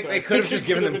 No, they could have just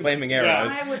given them flaming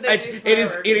arrows. Why would they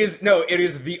it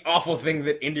is the awful thing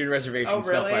that Indian reservations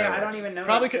sell fireworks. I don't even know.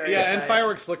 Probably, and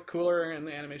fireworks look cooler in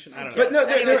the animation. I don't know. But no,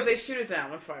 anyways, they shoot it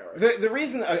down with fireworks. The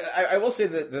reason I will say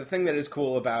that the thing that is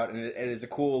cool about and it is a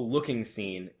cool looking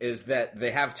scene is that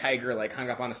they have Tiger like hung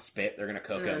up on a spit. They're gonna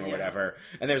cook him or whatever,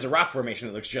 and there's a rock formation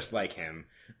that looks just like him.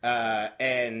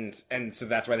 And so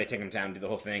that's why they take him down, do the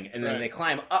whole thing, and then they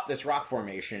climb up this rock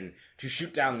formation to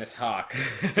shoot down this hawk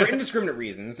for indiscriminate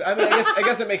reasons. I mean, I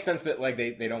guess it makes sense that like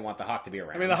they don't want the hawk to be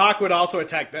around. I mean, the hawk would also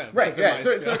attack them, right? Yeah, so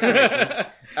it kind of makes sense.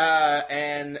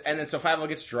 And then so Fievel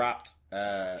gets dropped.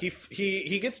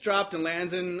 He gets dropped and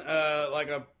lands in like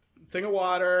a thing of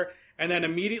water, and then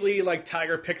immediately like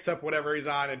Tiger picks up whatever he's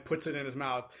on and puts it in his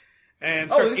mouth.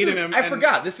 And starts eating him. I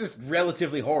forgot. This is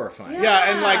relatively horrifying.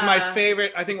 Yeah, and like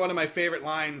I think one of my favorite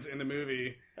lines in the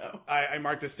movie, I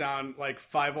marked this down, like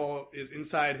Fievel is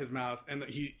inside his mouth, and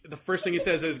the first thing he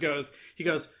says he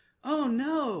goes, "Oh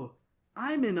no,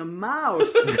 I'm in a mouth."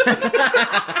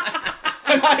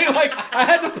 And I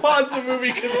had to pause the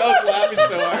movie because I was laughing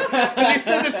so hard. Because he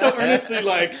says it so earnestly,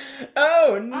 like,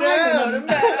 "Oh no, I'm in a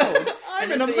mouth."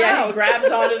 I'm in a mouth. Yeah, he grabs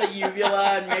onto the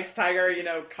uvula and makes Tiger,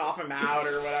 cough him out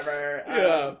or whatever.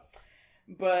 Yeah.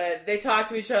 But they talk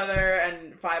to each other,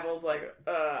 and Fievel's like,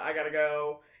 I gotta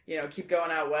go, keep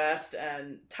going out west.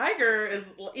 And Tiger is,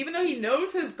 even though he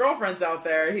knows his girlfriend's out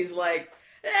there, he's like,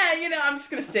 I'm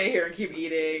just gonna stay here and keep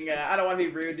eating. I don't want to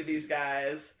be rude to these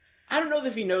guys. I don't know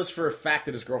if he knows for a fact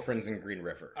that his girlfriend's in Green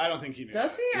River. I don't think he knew.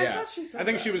 Does he? Yeah. I thought she said I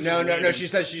think she was No, just she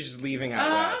said she's just leaving out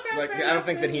west. Okay, I don't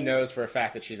think that he knows for a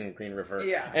fact that she's in Green River.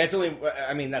 Yeah. And it's only,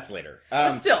 that's later.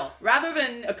 But still, rather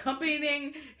than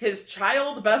accompanying his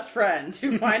child best friend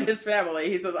to find his family,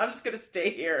 he says, I'm just going to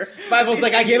stay here. Fievel's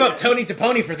like, I gave up Tony to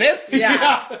Pony for this?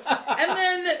 Yeah. And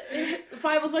then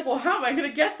Fievel's like, well, how am I going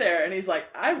to get there? And he's like,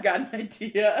 I've got an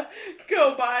idea.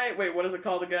 Go by, wait, what is it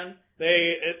called again?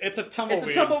 It's a tumbleweed.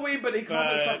 It's a tumbleweed, but he calls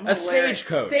it something a hilarious.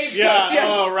 Stagecoach. Stagecoach, yeah. yes.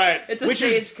 Oh, right. It's a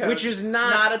stagecoach. Which is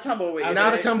not a tumbleweed.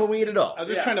 Not a tumbleweed at all. I was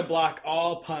just trying to block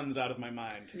all puns out of my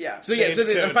mind. Yeah. So the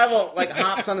Fievel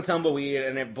hops on a tumbleweed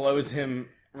and it blows him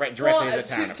directly into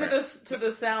town. To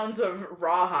the sounds of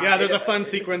Rawhide. Yeah, there's a fun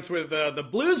sequence with the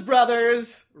Blues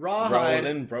Brothers,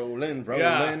 Rawhide. Rolling.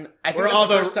 Yeah. I think where all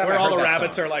the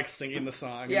rabbits are like singing the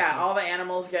song. Yeah, all the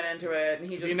animals get into it, and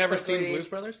he just. Have you never seen Blues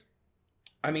Brothers?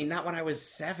 I mean, not when I was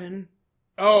 7.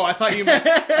 Oh, I thought you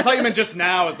meant just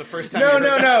now is the first time. No.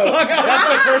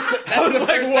 That's the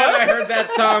first time I heard that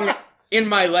song in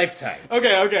my lifetime.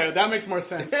 Okay, that makes more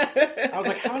sense. I was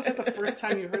like, how is that the first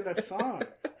time you heard that song?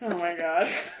 Oh my god.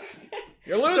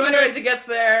 You're losing. So anyways, he gets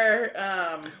there.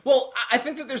 Well, I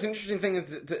think that there's an interesting thing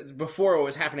before what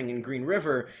was happening in Green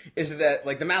River is that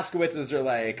like the Moskowitzes are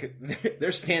like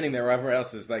they're standing there, wherever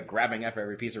else is like grabbing up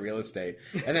every piece of real estate,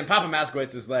 and then Papa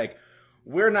Moskowitz is like,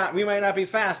 we might not be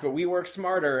fast, but we work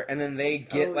smarter, and then they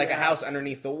get a house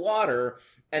underneath the water,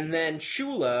 and then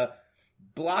Shula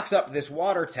blocks up this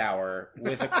water tower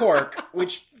with a cork,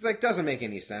 which doesn't make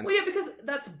any sense. Well, yeah, because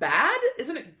that's bad.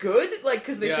 Isn't it good?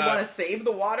 Because they should want to save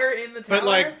the water in the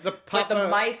tower. But the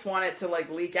mice want it to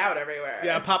leak out everywhere.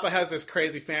 Yeah, Papa has this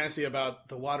crazy fantasy about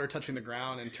the water touching the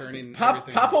ground and turning.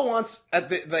 everything. Papa wants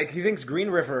he thinks Green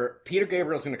River. Peter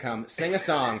Gabriel's going to come sing a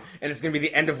song, and it's going to be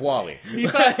the end of WALL-E.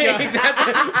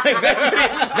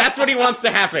 That's what he wants to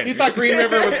happen. He thought Green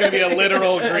River was going to be a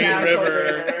literal Green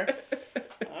River.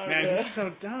 Oh, Man, he's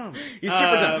so dumb. He's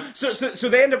super dumb. So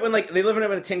they end up when they live in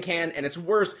a tin can, and it's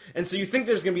worse. And so you think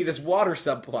there's going to be this water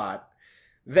subplot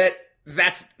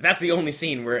that's the only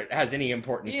scene where it has any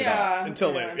importance at all.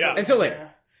 Until later.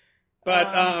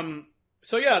 But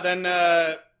then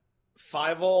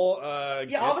Fievel all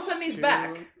of a sudden he's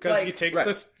back because he takes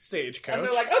the stagecoach. And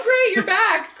they're like, "Oh great, you're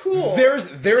back! Cool." There's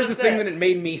a thing that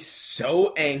made me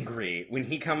so angry when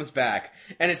he comes back,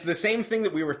 and it's the same thing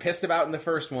that we were pissed about in the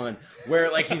first one, where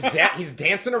he's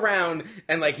dancing around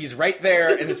and he's right there,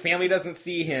 and his family doesn't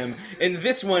see him. In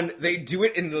this one, they do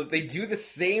it they do the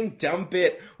same dumb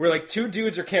bit where two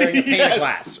dudes are carrying a pane of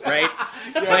glass, right?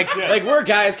 Yes. We're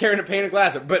guys carrying a pane of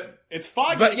glass, but it's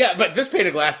foggy. But this pane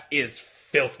of glass is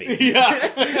filthy. Yeah.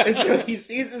 And so he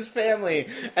sees his family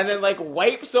and then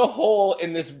wipes a hole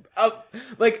in this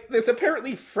this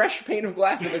apparently fresh pane of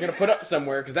glass that they're going to put up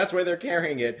somewhere because that's where they're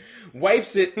carrying it.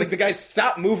 Wipes it, the guy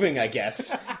stopped moving, I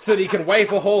guess, so that he can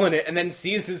wipe a hole in it and then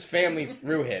sees his family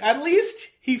through it. At least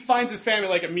he finds his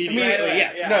family immediately.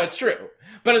 Yes. Yeah. No, it's true.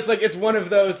 But it's it's one of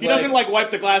those he doesn't wipe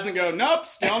the glass and go, nope,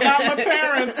 still not my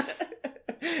parents.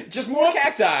 Just more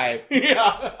cacti.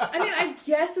 Yeah. I mean, I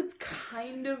guess it's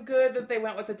kind of good that they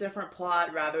went with a different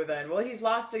plot rather than, well, he's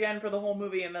lost again for the whole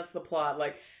movie and that's the plot.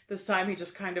 Like, this time he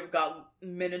just kind of got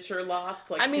miniature lost,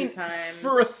 like, 2 times.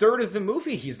 For a third of the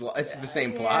movie, it's the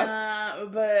same plot. Yeah,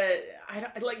 but I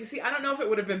don't know if it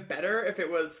would have been better if it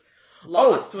was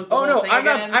Lost was the whole thing I'm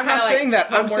again. not like saying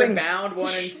that. I'm saying Bound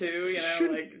 1 and 2. You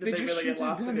know, like did they really get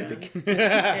lost again?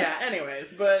 Yeah.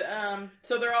 Anyways, but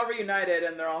so they're all reunited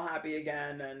and they're all happy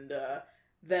again, and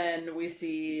then we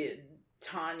see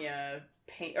Tanya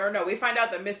we find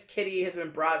out that Miss Kitty has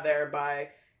been brought there by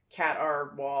Kat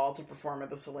R. Wall to perform at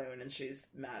the saloon, and she's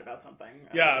mad about something.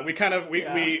 Yeah,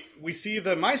 we see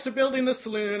the mice are building the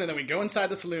saloon, and then we go inside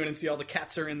the saloon and see all the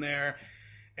cats are in there.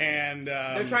 And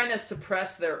they're trying to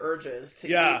suppress their urges to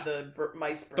eat the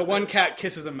mice burgers. The one cat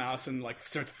kisses a mouse and like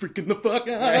starts freaking the fuck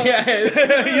out. Yeah,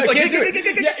 he's like,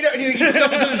 he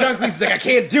stumbles into John Cleese. He's like, I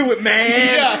can't do it,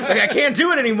 man. Yeah. Like, I can't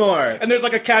do it anymore. And there's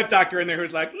like a cat doctor in there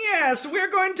who's like, yes, we're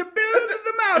going to build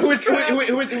the mouse.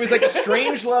 Who was like a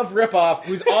Strangelove ripoff,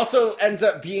 who's also ends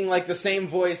up being like the same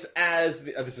voice as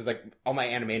this is like all my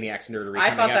Animaniacs nerdery.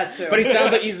 I thought that too. But he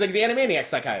sounds like he's like the Animaniacs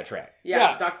psychiatrist.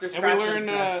 Yeah, Dr. Scratch. And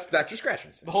we learn Dr. Scratch.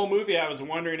 The whole movie, I was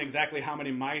wondering exactly how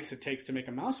many mice it takes to make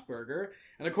a mouse burger,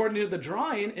 and according to the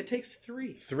drawing, it takes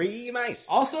 3. 3 mice.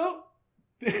 Also,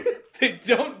 they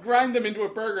don't grind them into a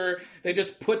burger; they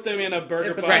just put them in a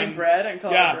burger bun, bread, and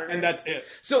call it a burger. and that's it.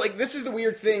 So, like, this is the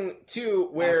weird thing too,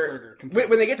 where burger,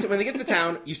 when they get to the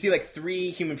town, you see like 3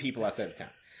 human people outside the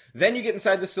town. Then you get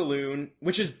inside the saloon,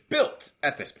 which is built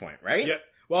at this point, right? Yeah.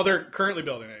 Well, they're currently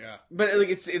building it. Yeah, but like,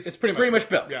 it's pretty much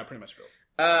built. Yeah, pretty much built.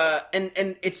 And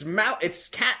it's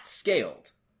cat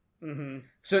scaled. Mm-hmm.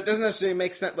 So it doesn't necessarily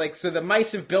make sense. Like, so the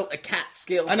mice have built a cat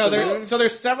scaled. I know. Saloon. So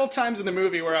there's several times in the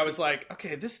movie where I was like,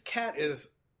 okay, this cat is.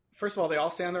 First of all, they all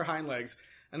stand on their hind legs,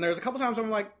 and there's a couple times where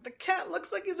I'm like, the cat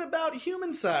looks like he's about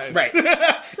human size, right?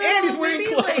 So and he's wearing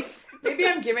clothes. Maybe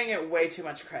I'm giving it way too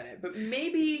much credit, but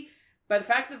maybe. By the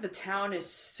fact that the town is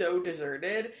so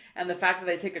deserted, and the fact that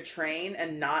they take a train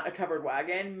and not a covered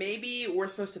wagon, maybe we're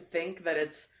supposed to think that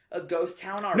it's a ghost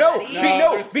town already.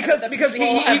 No, because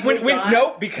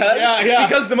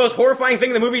the most horrifying thing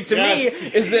in the movie to me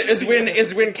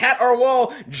is when Kat R.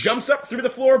 Wall jumps up through the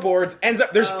floorboards,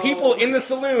 there's people in the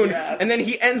saloon, and then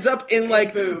he ends up in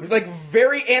like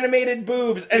very animated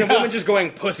boobs, and a woman just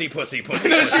going pussy, pussy,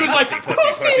 pussy. And she was like pussy,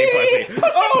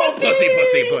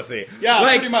 pussy. Yeah,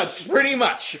 like, pretty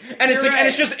much. And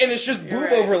it's just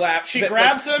boob overlap. She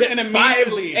grabs him, and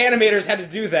immediately 5 animators had to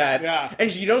do that. Yeah,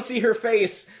 and you don't see her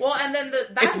face. Well, and then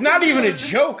it's not even a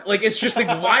joke. Like, it's just like,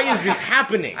 why is this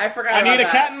happening? I forgot. I need a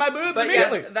cat in my boobs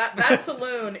immediately. Yeah, that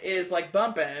saloon is like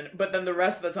bumping, but then the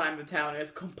rest of the time the town is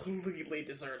completely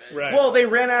deserted. Right. Well, they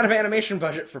ran out of animation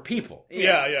budget for people.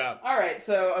 Yeah. All right,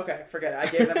 so okay, forget it. I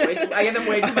gave them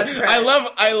way too much credit.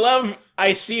 I love.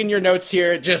 I see in your notes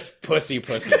here just pussy.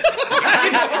 Because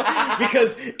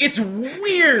it's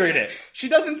weird. She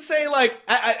doesn't say like.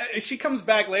 She comes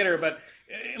back later, but.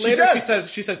 Later she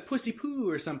says pussy poo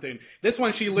or something. This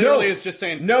one she literally is just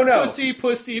saying no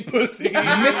pussy. I'm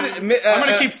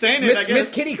gonna keep saying it. I guess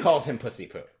Miss Kitty calls him pussy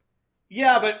poo.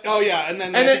 Yeah, but and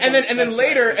then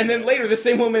later the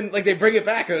same woman, like, they bring it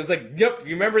back and I was like, yep,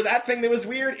 you remember that thing that was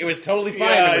weird? It was totally fine.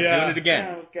 Yeah, and we're doing it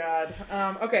again. Oh god.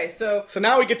 Okay, so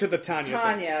now we get to the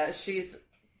Tanya. She's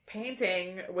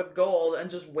painting with gold and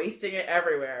just wasting it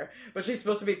everywhere, but she's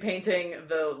supposed to be painting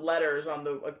the letters on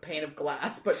the pane of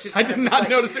glass. But she's I did not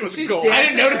notice it was gold. I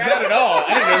didn't notice that at all.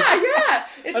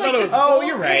 It's like this gold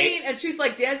you're right. paint, and she's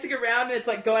like dancing around, and it's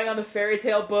like going on the fairy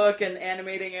tale book and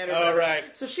animating it. Oh,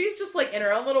 right. So she's just like in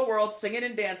her own little world, singing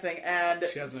and dancing, and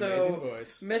she has an amazing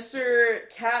voice. Mr.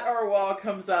 Kat R. Wall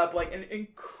comes up like an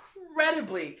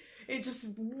incredibly, just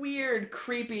weird,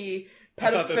 creepy,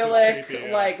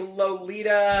 pedophilic, like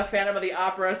Lolita, Phantom of the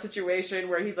Opera situation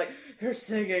where he's like, her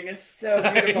singing is so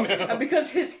beautiful. And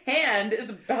because his hand is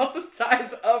about the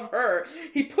size of her,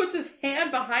 he puts his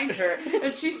hand behind her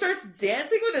and she starts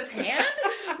dancing with his hand.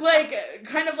 Like,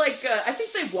 kind of like, I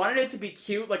think they wanted it to be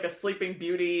cute, like a Sleeping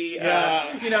Beauty,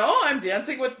 I'm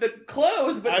dancing with the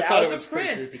clothes, but now it's a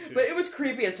prince. But it was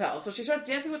creepy as hell. So she starts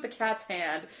dancing with the cat's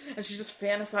hand and she's just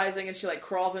fantasizing and she like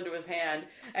crawls into his hand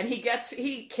and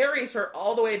he carries her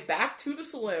all the way back to the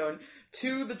saloon,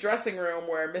 to the dressing room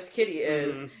where Miss Kitty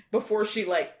is, before she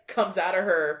like comes out of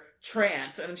her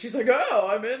trance, and she's like, oh,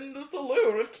 I'm in the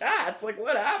saloon with cats, like,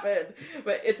 what happened?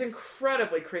 But it's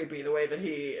incredibly creepy the way that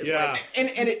he is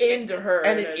into her.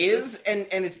 And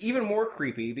it's even more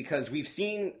creepy because we've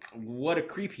seen what a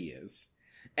creep he is,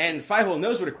 and Fievel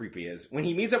knows what a creep he is. When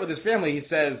he meets up with his family, he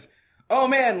says, oh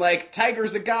man, like,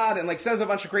 Tiger's a god, and, like, says a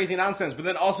bunch of crazy nonsense, but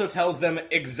then also tells them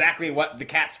exactly what the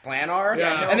cat's plan are.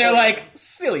 Yeah. And they're like,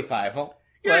 silly Fievel.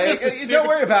 You're Like, just a don't stupid-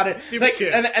 worry about it. stupid Like,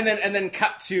 kid. And then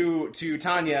cut to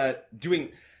Tanya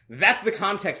doing... That's the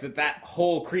context that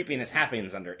whole creepiness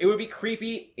happens under. It would be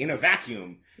creepy in a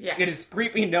vacuum. Yeah. It is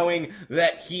creepy knowing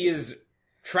that he is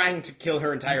trying to kill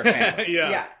her entire family.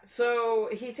 Yeah. So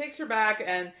he takes her back,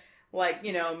 and, like,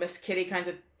 you know, Miss Kitty kind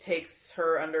of takes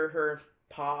her under her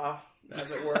paw, as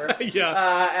it were.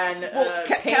 Yeah.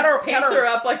 Well, Paints her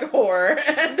up like a whore,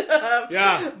 and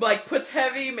Yeah. puts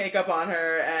heavy makeup on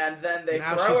her, and then they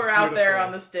Now throw she's her out there beautiful.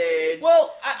 on the stage.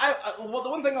 Well, well, the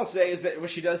one thing I'll say is that what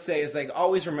she does say is, like,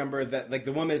 always remember that, like,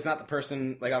 the woman is not the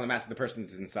person, like, on the mask, the person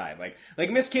is inside.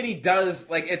 Like Miss Kitty does,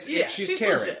 like, she's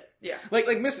caring. legit. Yeah. Like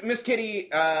Miss Kitty,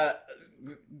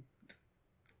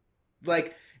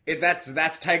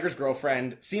 that's Tiger's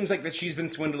girlfriend. Seems like that she's been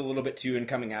swindled a little bit too in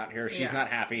coming out here. She's not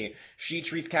happy. She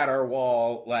treats Kadar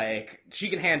Wall like she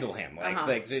can handle him.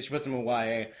 Like she puts him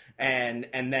away and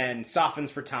then softens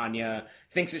for Tanya,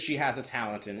 thinks that she has a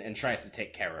talent and tries to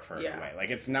take care of her in a way. Like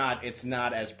it's not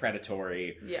as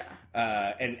predatory. Yeah.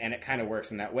 And it kind of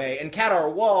works in that way. And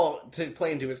Kadar Wall, to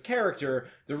play into his character,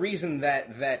 the reason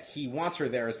that he wants her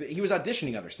there is that he was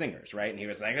auditioning other singers, right? And he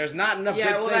was like, "There's not enough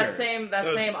good singers."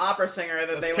 that same opera singer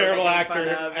that they were terrible making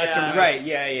actor- fun of. actor- Right,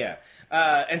 yeah.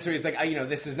 And so he's like,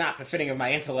 this is not befitting of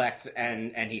my intellect,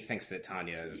 and he thinks that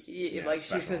Tanya is Like she's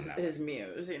special in that way. his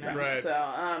muse, you know. Right.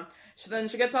 So then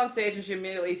she gets on stage and she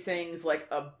immediately sings like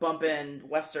a bumpin'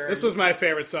 western. This was my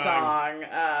favorite song.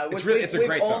 Which it's a we've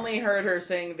great song. only heard her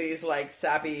sing these like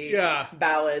sappy Yeah.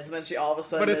 ballads, and then she all of a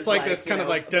sudden. But it's is, like this kind of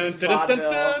like dun, this dun, dun, vaudeville.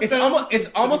 dun. It's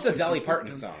almost a Dolly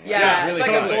Parton song. Like, Yeah, it's it's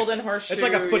really like good. a golden horseshoe. It's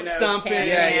like a foot stomping.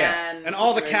 can And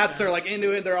all the cats situation. are like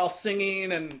into it. They're all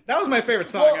singing, and that was my favorite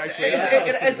song. Actually,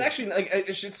 It's actually like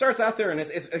it starts out there, and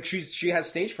it's like she has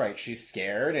stage fright. She's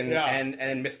scared,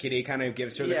 and Miss Kitty kind of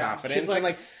gives her the confidence. She's like,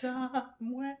 and,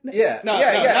 somewhere. yeah, No,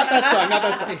 yeah, not that song. Not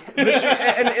that song.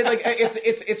 But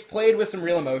it's played with some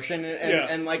real emotion,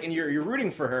 and you're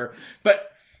rooting for her, but.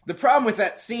 The problem with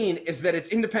that scene is that it's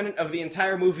independent of the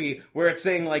entire movie, where it's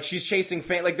saying, like, she's chasing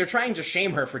fame. Like, they're trying to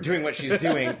shame her for doing what she's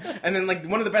doing. And then, like,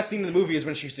 one of the best scenes in the movie is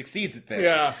when she succeeds at this.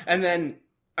 Yeah. And then,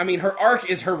 I mean, her arc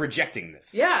is her rejecting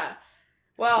this. Yeah.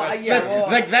 Well,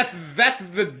 That's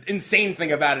the insane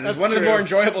thing about it. Is That's one of the true. more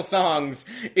enjoyable songs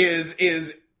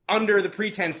is under the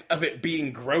pretense of it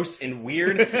being gross and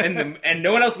weird, and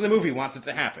no one else in the movie wants it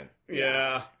to happen.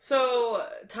 Yeah. So,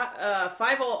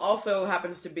 Fievel also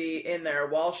happens to be in there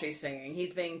while she's singing.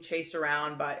 He's being chased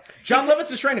around by... John Lovitz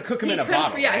is trying to cook him in a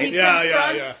bottle, right? He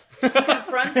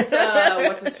confronts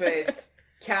what's his face?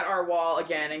 Cat R. Wall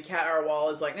again, and Cat R. Wall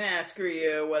is like, screw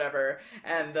you, whatever.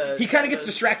 And He kind of gets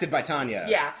distracted by Tanya.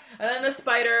 Yeah. And then the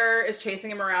spider is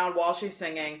chasing him around while she's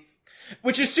singing.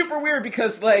 Which is super weird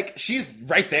because, like, she's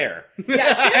right there.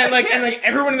 Yeah, and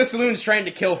everyone in the saloon is trying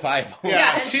to kill Five.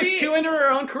 Yeah, and she's too into her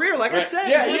own career, like I said.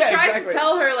 Yeah, He tries to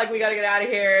tell her, like, we gotta get out of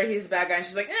here. He's a bad guy. And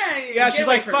she's like, she's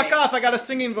like, fuck off, I got a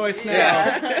singing voice now.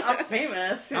 Yeah, I'm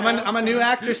famous. I'm a new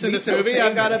actress in this movie.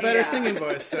 I've got a better singing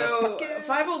voice. So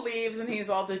Fievel leaves and he's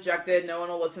all dejected. No one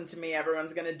will listen to me.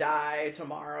 Everyone's gonna die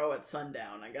tomorrow at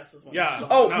sundown, I guess is when this is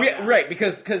all about. Right,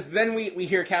 because then we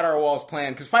hear Kadar Wall's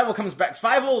plan, because Fievel comes back.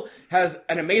 Fievel has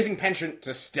an amazing penchant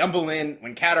to stumble in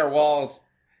when Kadar Wall's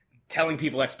telling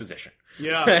people exposition.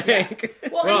 Yeah.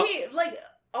 Well, and he, like,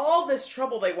 all this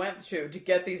trouble they went to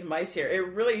get these mice here, it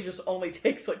really just only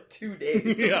takes like 2 days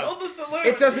to build the saloon.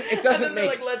 It doesn't make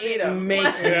like, let's eat 'em.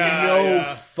 makes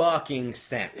fucking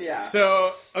sense. Yeah.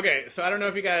 So I don't know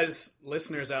if you guys,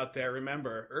 listeners out there,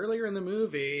 remember earlier in the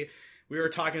movie we were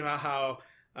talking about how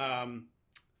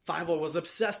Fievel was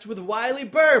obsessed with Wiley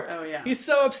Burp. Oh yeah, he's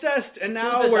so obsessed, and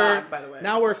now Who's a dog, by the way?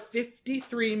 Now we're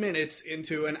 53 minutes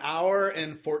into an hour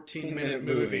and 14-minute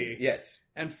movie. Yes,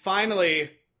 and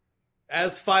finally,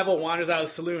 as Fievel wanders out of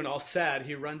the saloon, all sad,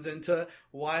 he runs into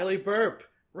Wiley Burp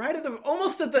right at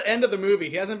almost at the end of the movie.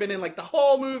 He hasn't been in like the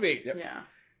whole movie. Yep. Yeah.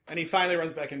 And he finally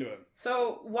runs back into him.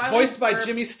 So, Wiley voiced by Burp...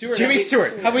 Jimmy Stewart. Jimmy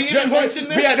Stewart. Have we even mentioned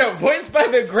this? Yeah, no, voiced by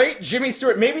the great Jimmy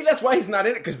Stewart. Maybe that's why he's not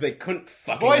in it, because they couldn't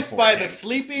fucking Voiced by the him.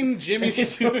 sleeping Jimmy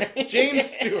Stewart. James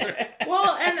Stewart.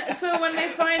 Well, and so when they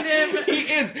find him...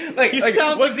 He is. Like,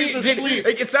 sounds like was he's asleep.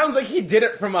 It sounds like he did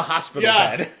it from a hospital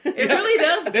bed. It really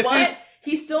does, This but... is-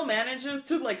 he still manages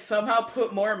to like somehow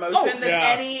put more emotion than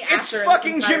any actor. It's in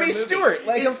fucking this entire Jimmy movie. Stewart.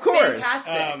 Like, It's of course.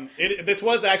 fantastic. This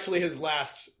was actually his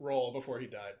last role before he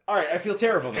died. All right, I feel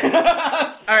terrible now. All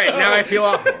right, now I feel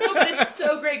awful. No, but it's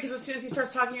so great because as soon as he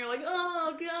starts talking, you're like,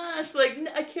 oh gosh, like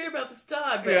I care about this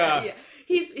dog. But Yeah.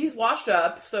 he's washed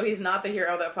up, so he's not the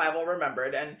hero that Fievel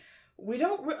remembered. And we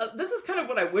don't. This is kind of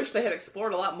what I wish they had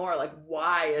explored a lot more. Like,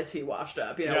 why is he washed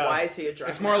up? Why is he a drunk?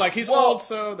 It's more like he's old,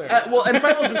 so there. And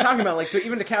Fievel's been talking about, like, so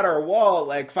even to Kadar Wall,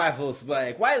 like, Fievel's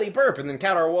like, Wiley Burp, and then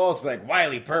Kadar Wall's like,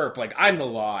 Wiley Burp, like, I'm the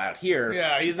law out here.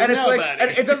 Yeah, he's a and it's nobody. like,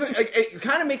 and it doesn't, like, it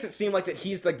kind of makes it seem like that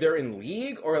he's, like, they're in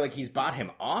league, or, like, he's bought him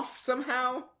off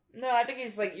somehow. No, I think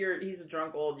he's like, he's a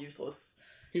drunk, old, useless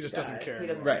He just guy. doesn't care. He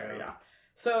doesn't Right. care, yeah.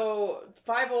 So,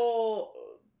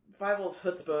 Fievel's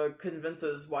chutzpah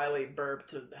convinces Wiley Burp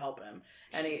to help him.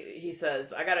 And he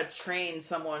says, I gotta train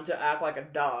someone to act like a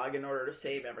dog in order to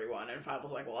save everyone. And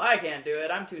Fievel's like, well, I can't do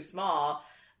it. I'm too small.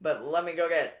 But let me go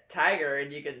get Tiger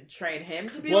and you can train him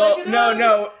to be like a dog.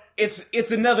 No.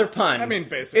 It's another pun. I mean,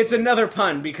 basically. It's another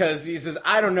pun because he says,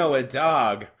 I don't know a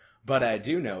dog, but I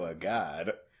do know a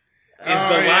god. Is the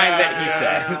line that he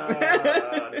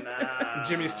says. No.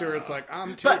 Jimmy Stewart's like,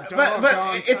 I'm too But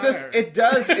doggone it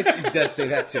does say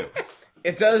that too.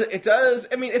 It does.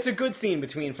 I mean, it's a good scene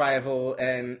between Fievel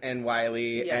and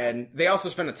Wiley, and they also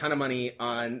spend a ton of money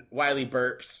on Wiley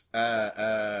Burp's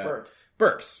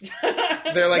burps.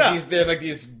 They're like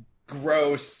these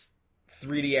gross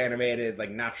 3D animated,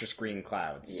 like, noxious green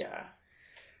clouds. Yeah.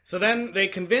 So then they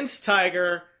convince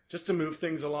Tiger just to move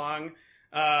things along.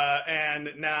 And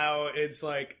now it's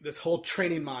like this whole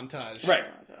training montage. Right.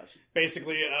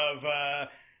 Basically of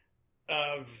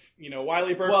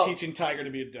Wiley Burp teaching Tiger to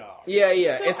be a dog.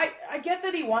 Yeah. So I get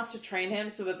that he wants to train him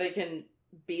so that they can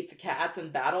beat the cats in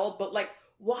battle, but, like,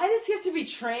 why does he have to be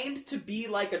trained to be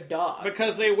like a dog?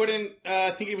 Because they wouldn't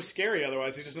think he was scary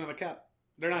otherwise. He's just another cat.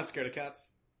 They're not scared of cats.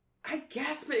 I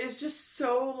guess, but it's just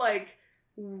so, like,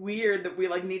 weird that we,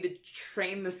 like, need to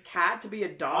train this cat to be a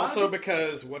dog. Also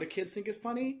because what do kids think is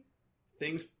funny?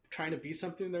 Things trying to be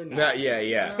something they're not.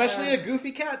 Yeah. Especially a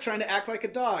goofy cat trying to act like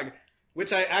a dog,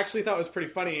 which I actually thought was pretty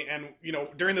funny. And,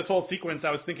 during this whole sequence,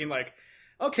 I was thinking, like,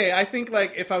 okay, I think,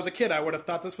 like, if I was a kid, I would have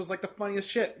thought this was, like, the funniest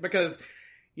shit. Because,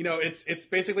 it's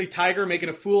basically Tiger making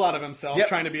a fool out of himself,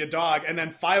 trying to be a dog, and then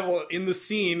Fievel in the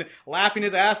scene laughing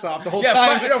his ass off the whole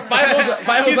time.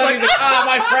 Fievel's he's like,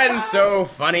 my friend's so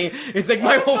funny. He's like,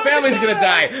 my whole family's gonna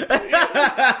die.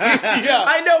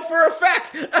 I know for a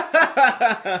fact.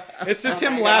 It's just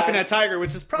him laughing at Tiger,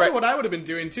 which is probably what I would have been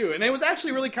doing too. And it was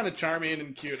actually really kind of charming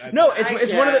and cute.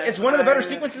 It's one of the better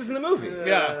sequences in the movie.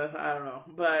 I don't know,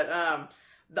 but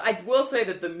I will say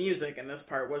that the music in this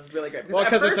part was really good. Well, at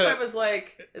first I was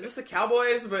like, is this a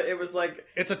Cowboys? But it was like...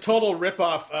 It's a total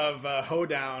ripoff of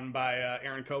Hoedown by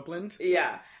Aaron Copeland.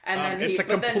 Yeah. And then it's a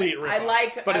complete ripoff. I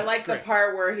like the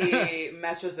part where he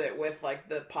meshes it with, like,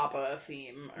 the Papa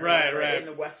theme. Right. In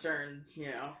the Western,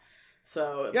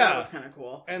 So that was kind of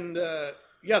cool. And...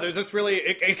 there's this really,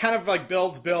 it kind of like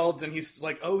builds, and he's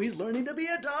like, oh, he's learning to be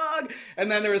a dog. And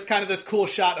then there was kind of this cool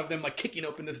shot of them like kicking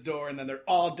open this door, and then they're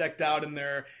all decked out in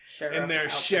their sheriff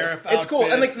outfits. It's cool.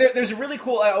 And like there's a really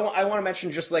cool, I want to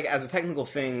mention just like as a technical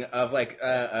thing of like,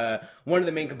 one of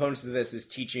the main components of this is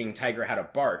teaching Tiger how to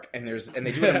bark. And they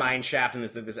do it in a mine shaft, and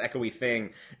there's this echoey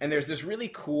thing. And there's this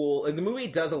really cool, and the movie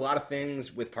does a lot of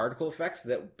things with particle effects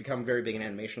that become very big in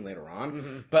animation later on.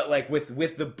 Mm-hmm. But like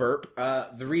with the burp,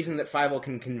 the reason that Fievel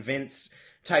can convince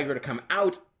Tiger to come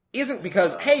out isn't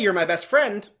because, hey, you're my best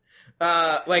friend.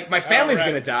 Like my family's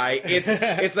gonna die.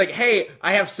 It's like, hey,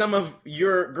 I have some of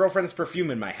your girlfriend's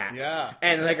perfume in my hat. Yeah.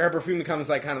 And like her perfume becomes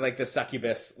like kind of like the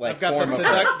succubus like I've got form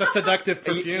the seductive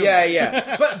perfume.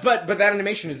 Yeah. But that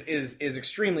animation is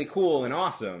extremely cool and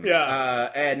awesome. Yeah.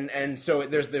 And so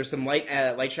there's some light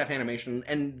shaft animation,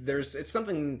 and it's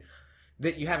something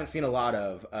that you haven't seen a lot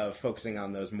of focusing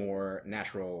on those more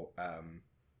natural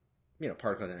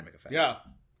particle dynamic effects. Yeah.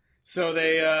 So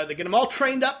they get them all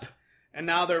trained up, and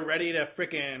now they're ready to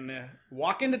frickin'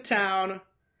 walk into town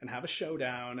and have a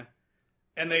showdown.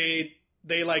 And they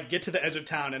like get to the edge of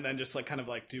town and then just like kind of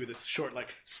like do this short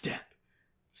like step,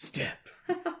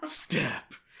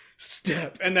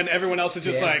 and then everyone else is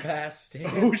just like,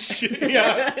 oh shit,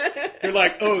 yeah. They're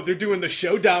like, oh, they're doing the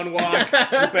showdown walk.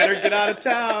 We better get out of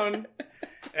town.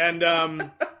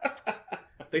 And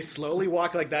they slowly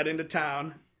walk like that into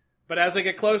town. But as they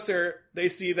get closer, they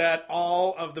see that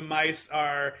all of the mice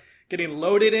are getting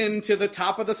loaded into the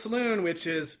top of the saloon, which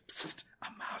is a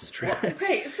mousetrap.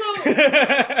 Okay, so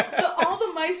all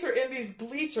the mice are in these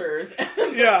bleachers, and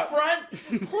the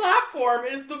front platform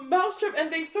is the mousetrap, and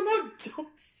they somehow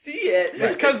don't see it.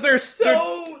 It's because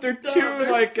they're too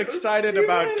like excited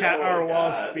about Kadar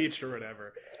Wall's speech or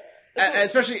whatever.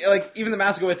 Especially like even the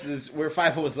Moskowitzes, where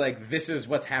Fievel was like, "This is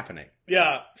what's happening."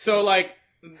 Yeah. So like.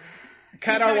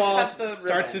 Kadar Wall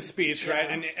starts his speech, right?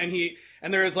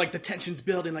 And there's like the tension's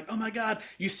building, like, oh my god,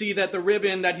 you see that the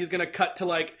ribbon that he's gonna cut to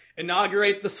like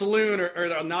inaugurate the saloon or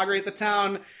inaugurate the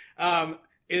town,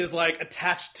 is like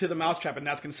attached to the mousetrap, and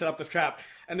that's going to set up the trap.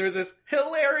 And there's this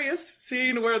hilarious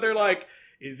scene where they're like,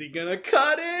 is he gonna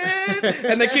cut it?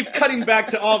 And they keep cutting back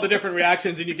to all the different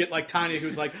reactions, and you get like Tanya,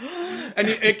 who's like, and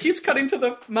it keeps cutting to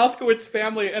the Moskowitz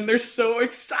family, and they're so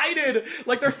excited.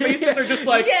 Like their faces are just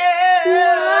like,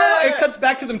 yeah! It cuts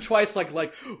back to them twice, like,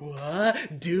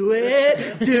 what? Do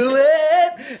it!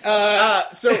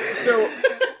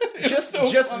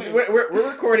 We're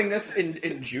recording this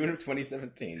in June of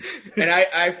 2017, and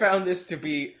I found this to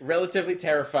be relatively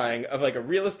terrifying. Of like a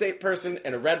real estate person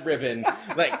and a red ribbon,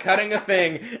 like cutting a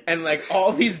thing, and like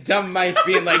all these dumb mice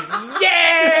being like,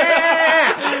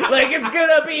 yeah, like it's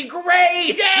gonna be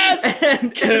great, yes,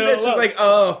 and it's just like,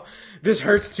 oh, this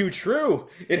hurts too true.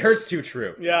 It hurts too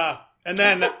true. Yeah, and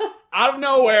then out of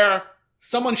nowhere,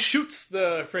 someone shoots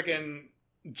the frickin'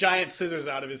 giant scissors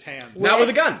out of his hands. Not with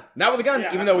a gun.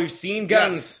 Yeah. Even though we've seen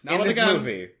guns in this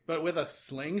movie. But with a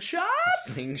slingshot?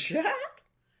 Slingshot?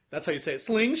 That's how you say it.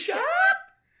 Slingshot?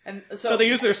 And so they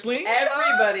use their slingshots?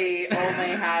 Everybody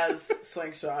only has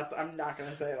slingshots. I'm not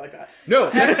going to say it like that. No,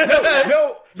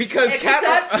 because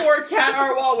except for Cat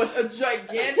Arwal with a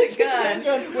gigantic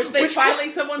gun,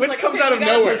 which comes out of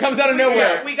nowhere. Comes out of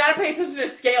nowhere. We got to pay attention to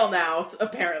scale now,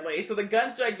 apparently. So the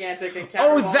gun's gigantic, and Cat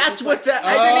Arwal that's what that.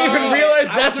 I didn't even realize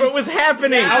that's what was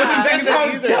happening. Yeah, I wasn't thinking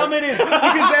how dumb it is,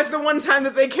 because that's the one time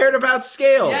that they cared about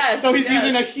scale. Yes. So he's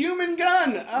using a human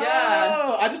gun.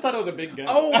 Yeah. I just thought it was a big gun.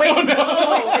 Oh wait,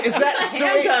 is that a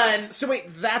handgun? So wait,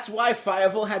 that's why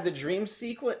Fievel had the dream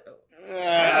sequence.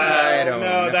 I don't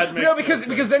know. That makes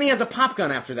because then he has a pop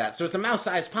gun after that, so it's a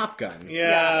mouse-sized pop gun.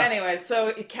 Yeah. Anyway,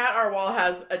 so Cat Arwal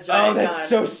has a giant gun,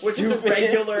 so which is a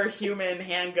regular human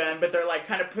handgun, but they're like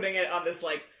kind of putting it on this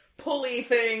like pulley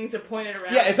thing to point it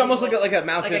around. Yeah, it's almost like a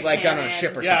mounted like gun on a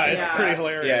ship or something. Yeah, it's pretty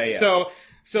hilarious. Yeah.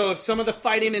 So some of the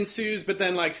fighting ensues, but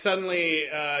then like suddenly,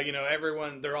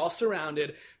 everyone, they're all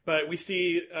surrounded. But we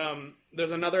see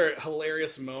there's another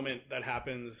hilarious moment that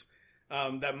happens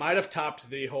that might have topped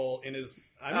the whole in his.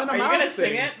 Are you gonna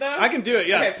sing it though? I can do it.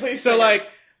 Yeah. Okay, please.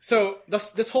 So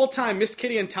this whole time, Miss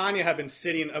Kitty and Tanya have been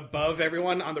sitting above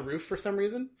everyone on the roof for some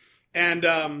reason, and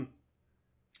from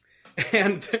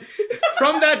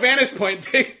that vantage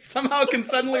point, they somehow can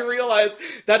suddenly realize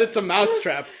that it's a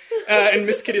mousetrap. And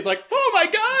Miss Kitty's like, "Oh my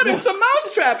god, it's a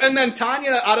mousetrap!" And then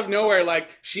Tanya, out of nowhere, like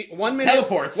 1 minute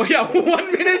teleports. Well, yeah,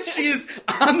 1 minute she's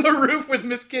on the roof with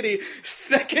Miss Kitty.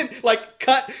 Second,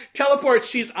 teleports.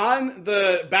 She's on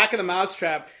the back of the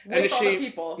mousetrap, with all the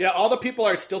people. Yeah, all the people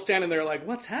are still standing there, like,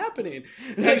 "What's happening?"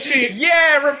 And repeal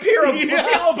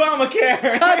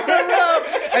Obamacare. Cut the rope.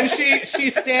 And she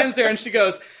stands there and she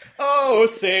goes, "Oh,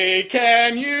 say,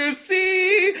 can you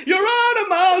see? You're on a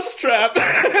mousetrap."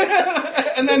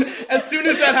 And then, as soon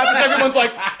as that happens, everyone's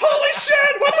like, "Holy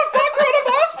shit! What the fuck? We're on a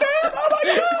mousetrap! Oh my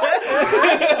god!"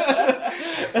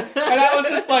 And I was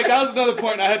just like, that was another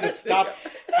point. I had to stop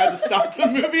the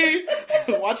movie,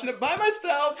 watching it by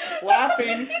myself,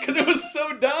 laughing because it was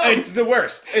so dumb. It's the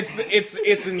worst. It's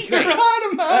insane. You're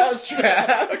on a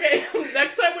mousetrap. Okay,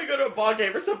 next time we go to a ball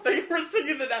game or something, we're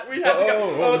singing that. We have to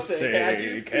go. Oh,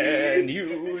 say, can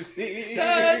you see?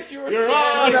 That you're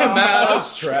on a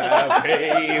mousetrap,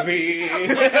 baby.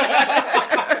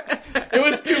 It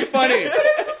was too funny. But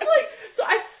it was just like, so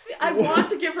I want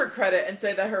to give her credit and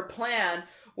say that her plan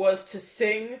was to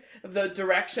sing the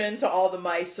direction to all the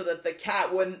mice so that the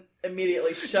cat wouldn't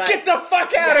immediately shut. Get the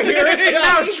fuck out of here! It's a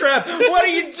mousetrap! What are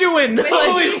you doing? Why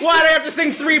do I have to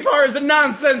sing 3 bars of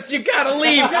nonsense? You gotta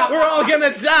leave! We're all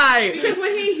gonna die! Because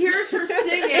when he hears her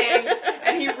singing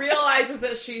and he realizes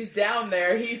that she's down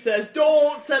there, he says,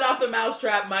 "Don't set off the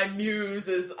mousetrap, my muse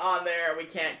is on there and we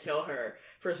can't kill her."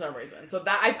 For some reason. So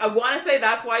that I want to say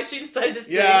that's why she decided to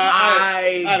sing. Yeah,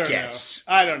 I guess.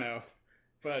 I don't know.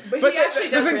 But he actually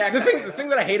does react that way, the thing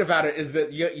that I hate about it is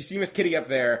that you see Miss Kitty up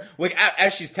there, like,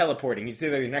 as she's teleporting. You see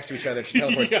they're next to each other, she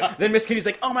teleports. Yeah. Then Miss Kitty's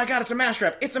like, "Oh my god, it's a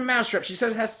mousetrap. It's a mousetrap." She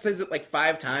says it like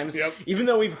 5 times, even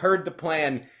though we've heard the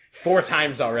plan 4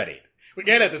 times already. We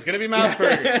get it. There's going to be mouse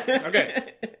burgers.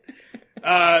 Okay.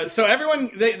 So everyone,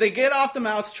 they get off the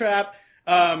mousetrap.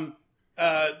 The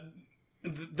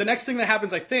next thing that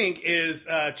happens, I think, is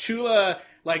Chula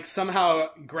somehow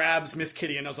grabs Miss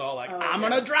Kitty and is all like, "I'm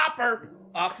gonna drop her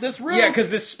off this roof." Yeah, because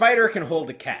this spider can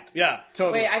hold a cat. Yeah,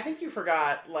 totally. Wait, I think you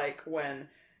forgot when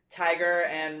Tiger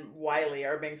and Wiley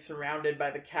are being surrounded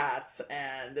by the cats,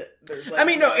 and there's the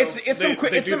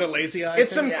lazy eye.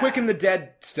 It's some Quick and the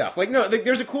Dead stuff.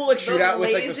 There's a cool shootout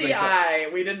with lazy eye.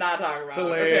 We did not talk about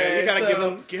you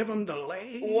gotta give him the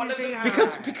lazy eye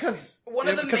because one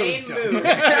of the main moves.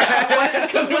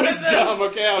 Because it was dumb.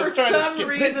 Okay, I was trying to skip.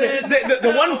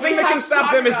 The one thing that can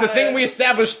stop them is the thing we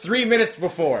established 3 minutes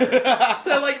before.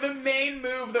 So the main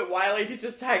move Wiley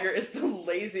teaches Tiger is the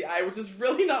lazy eye, which is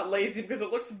really not lazy because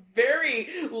it looks very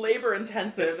labor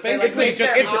intensive. Basically,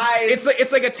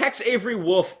 it's like a Tex Avery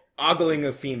Wolf ogling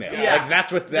a female. Yeah. Like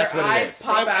that's what Their it eyes is.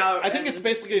 pop out. I think it's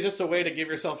basically just a way to give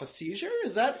yourself a seizure.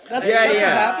 Is that's Yeah, what yeah.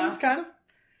 happens, kind of?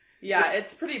 Yeah,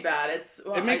 it's pretty bad. It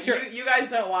makes you guys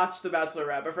don't watch The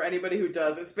Bachelorette, but for anybody who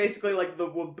does, it's basically like the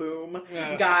Waboom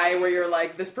guy, where you're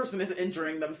like, this person is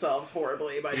injuring themselves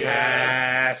horribly by doing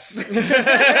Yes. this. You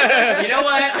know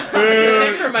what? I'm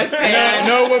tuning for my fans.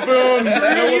 No Waboom.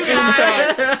 Screw you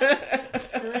guys.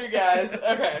 Screw you guys.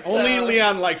 Okay. So, Only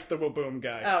Leon likes the Waboom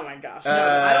guy. Oh my gosh. No,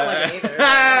 I don't like it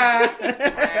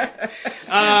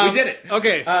either. We did it.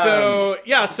 Okay, so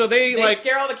they like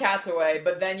scare all the cats away,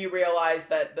 but then you realize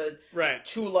that the right.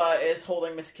 Chula is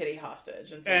holding Miss Kitty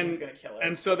hostage, and someone's gonna kill her.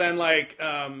 And so then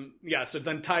so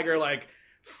then Tiger like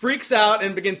freaks out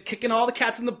and begins kicking all the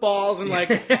cats in the balls and like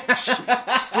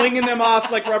slinging them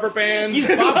off like rubber bands. He's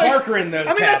Bob Barker in those.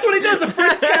 I mean, that's what he does. The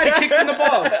first cat he kicks in the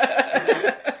balls.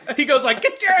 He goes like,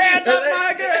 "Get your hands off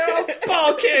my girl!"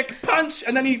 Ball kick, punch,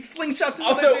 and then he slingshots his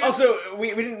other dude. Also,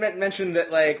 we didn't mention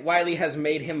that like Wiley has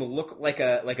made him look like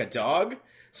a dog.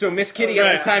 So Miss Kitty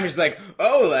at this time is like,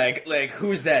 oh, like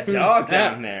who's that dog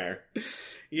down there?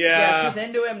 Yeah, she's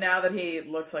into him now that he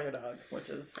looks like a dog, which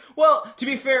is... Well, to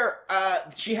be fair,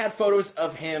 she had photos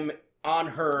of him on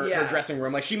her dressing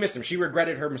room. Like, she missed him. She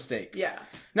regretted her mistake. Yeah.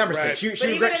 Not mistake. Right. She but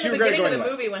even regretted in the beginning of the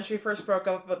west. movie, when she first broke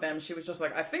up with him, she was just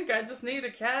like, I think I just need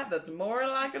a cat that's more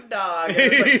like a dog. And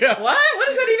it was like, what? What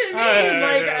does that even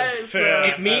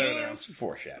mean? It means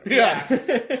foreshadowing. Yeah.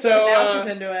 So now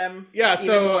she's into him. Yeah.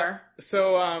 Even more.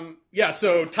 So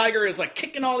Tiger is like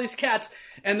kicking all these cats,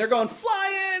 and they're going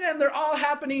flying, and they're all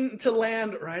happening to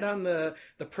land right on the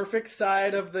perfect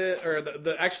side of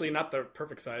the actually not the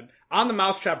perfect side, on the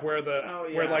mousetrap where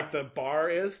where like the bar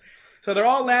is. So they're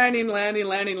all landing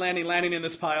in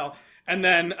this pile, and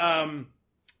then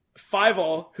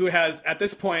Fievel, who has at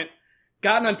this point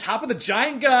gotten on top of the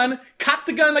giant gun, cocked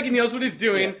the gun like he knows what he's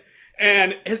doing,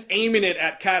 and is aiming it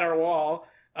at Cat Wall.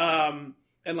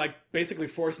 And like basically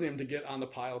forcing him to get on the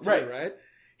pile too, right?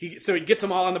 He gets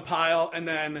them all on the pile and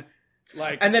then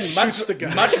shoots the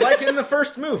gun. Much like in the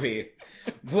first movie.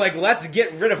 Like, let's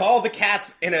get rid of all the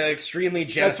cats in an extremely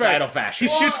genocidal fashion.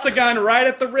 He shoots the gun right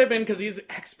at the ribbon because he's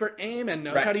expert aim and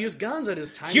knows how to use guns at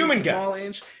his tiny, small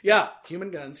range. Yeah, human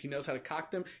guns. He knows how to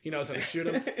cock them. He knows how to shoot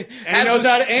them. And he knows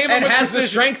how to aim them and with has precision. the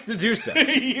strength to do so.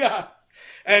 Yeah.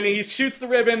 And he shoots the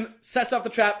ribbon, sets off the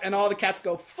trap, and all the cats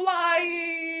go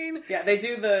flying. Yeah, they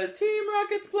do the Team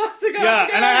Rocket's plastic. Yeah,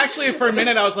 and I actually, for a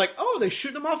minute, I was like, oh, they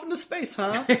shooting them off into space,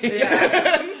 huh?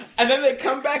 Yeah. And then they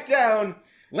come back down,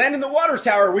 land in the water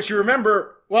tower, which you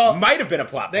remember might have been a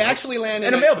plot point. They actually land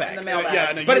in a mailbag. In the mailbag.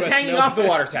 Yeah, but it's hanging off the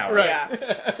water tower. Right.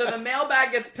 Yeah. So the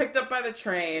mailbag gets picked up by the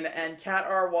train, and Cat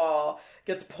Wall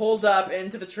gets pulled up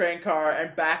into the train car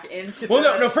and back into the...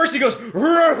 Well, no, first he goes... And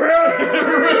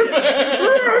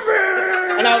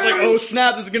I was like, oh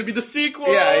snap, this is going to be the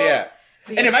sequel. Yeah.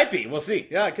 And it might be. We'll see.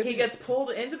 Yeah, it could He be. gets pulled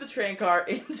into the train car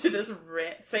into this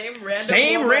same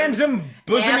random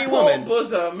bosomy woman.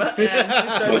 bosom. And she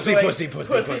starts going,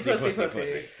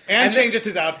 pussy. And changes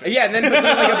his outfit. Yeah, and then puts him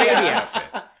in like a baby outfit.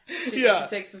 She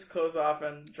takes his clothes off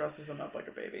and dresses him up like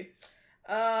a baby.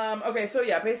 Okay, so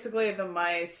yeah, basically the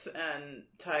mice and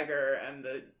Tiger and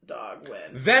the dog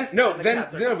win.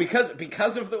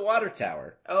 Because of the water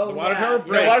tower. Oh, the water The tower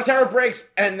breaks. water tower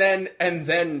breaks, and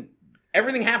then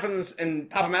everything happens in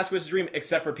Papa Masco's dream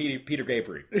except for Peter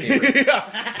Gabriel.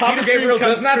 Peter Gabriel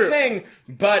does not sing,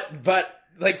 but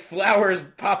like flowers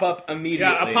pop up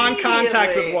immediately. Yeah, upon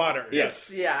contact with water.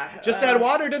 Yes. Yeah. Just add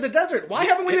water to the desert. Why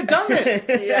haven't we done this?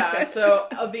 Yeah, so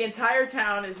the entire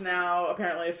town is now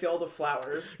apparently a field of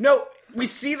flowers. No, we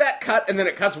see that cut, and then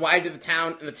it cuts wide to the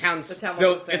town, and the town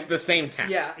still, it's the same town.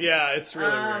 Yeah. Yeah, it's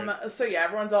really weird. So yeah,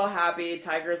 everyone's all happy.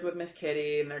 Tiger's with Miss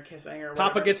Kitty, and they're kissing or whatever.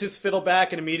 Papa gets his fiddle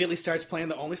back and immediately starts playing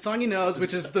the only song he knows,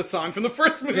 which is the song from the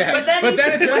first movie. Yeah. But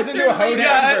then it turns into a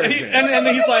hoedown version. And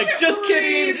he's like, just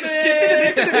kidding.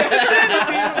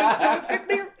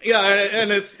 Yeah,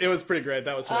 and it was pretty great.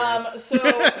 That was hilarious. So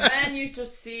then you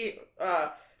just see...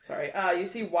 you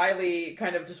see Wiley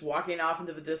kind of just walking off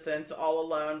into the distance all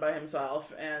alone by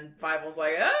himself, and Fievel's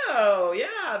like, oh,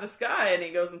 yeah, this guy, and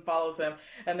he goes and follows him,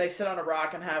 and they sit on a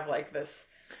rock and have like this,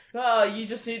 oh, you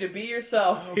just need to be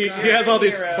yourself. He has all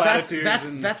these hero. platitudes.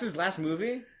 That's his last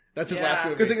movie? That's his last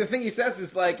movie. Because the thing he says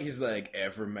is like, he's like,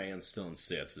 every man's stone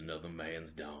sets another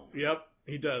man's dome. Yep.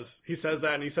 He does. He says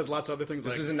that, and he says lots of other things.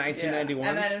 This like, was in 1991.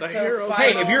 And then The so heroes-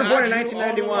 Hey, Fievel- if you were born in Sad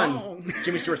you all 1991,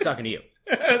 Jimmy Stewart's talking to you.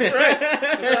 That's right.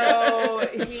 So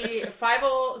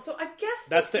Fievel. So I guess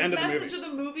That's the end of the message movie. of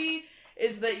the movie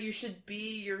is that you should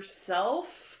be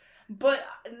yourself. But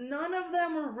none of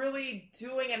them were really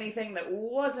doing anything that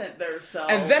wasn't their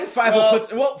self. And then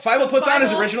Fievel puts on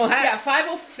his original hat. Yeah,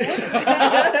 Fievel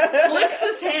flicks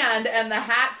his hand, and the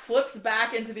hat flips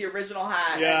back into the original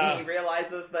hat, and he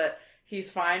realizes that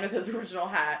he's fine with his original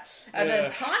hat. And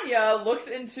then Tanya looks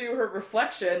into her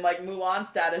reflection, like Mulan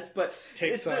status, but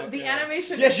the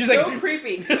animation is so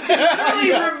creepy. She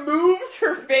literally removes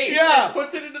her face and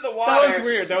puts it into the water. That was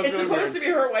weird. That was really weird. It's supposed to be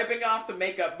her wiping off the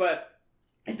makeup, but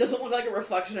it doesn't look like a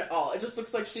reflection at all. It just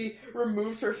looks like she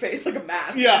removes her face like a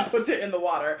mask and puts it in the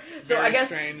water. So I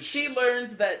guess she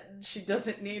learns that she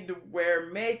doesn't need to wear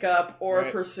makeup or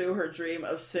pursue her dream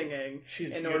of singing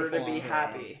in order to be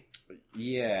happy.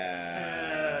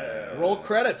 Yeah. Roll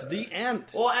credits. The end.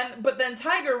 Well, but then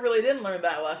Tiger really didn't learn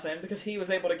that lesson because he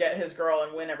was able to get his girl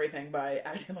and win everything by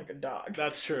acting like a dog.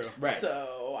 That's true. Right.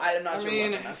 So I'm not sure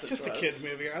what the message it's just a kids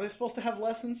movie. Are they supposed to have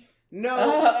lessons?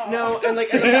 No, and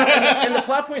the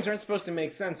plot points aren't supposed to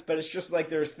make sense, but it's just like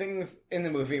there's things in the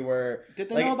movie where... Did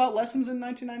they know about lessons in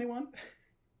 1991?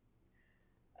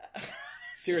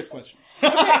 Serious question.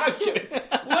 Okay.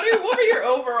 What were your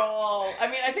overall...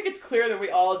 I mean, I think it's clear that we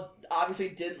all obviously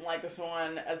didn't like this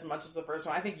one as much as the first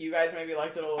one. I think you guys maybe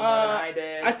liked it a little more than I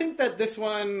did. I think that this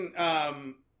one...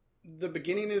 the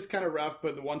beginning is kind of rough,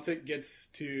 but once it gets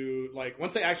to...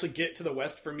 once they actually get to the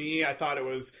West, for me, I thought it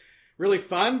was... really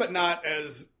fun, but not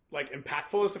as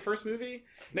impactful as the first movie.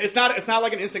 It's not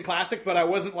like an instant classic, but I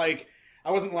wasn't like,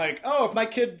 oh, if my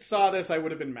kid saw this, I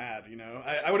would have been mad. You know,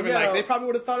 I would have been they probably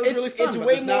would have thought it was really fun. But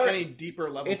there's not any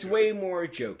deeper level. It's way more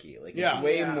jokey. It's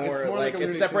way more like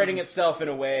it's separating itself in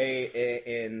a way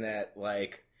in that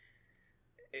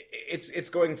it's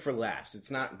going for laughs. It's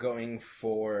not going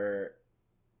for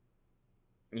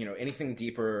anything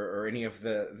deeper or any of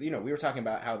the, we were talking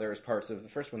about how there's parts of the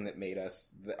first one that made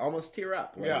us almost tear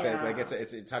up.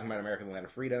 It's talking about American Land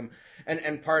of Freedom.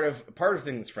 And part of the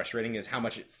thing that's frustrating is how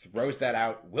much it throws that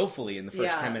out willfully in the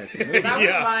first 10 minutes of the movie. That was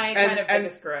my kind of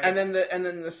biggest gripe. And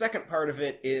then the second part of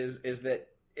it is that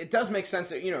it does make sense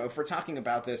that, if we're talking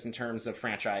about this in terms of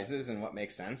franchises and what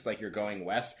makes sense, like you're going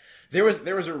west, there was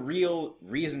a real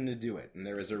reason to do it. And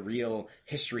there was a real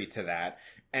history to that.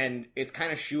 And it's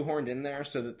kind of shoehorned in there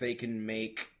so that they can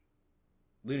make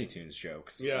Looney Tunes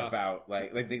jokes about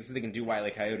so they can do Wile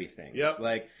E. Coyote things. Yep.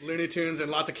 Like Looney Tunes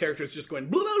and lots of characters just going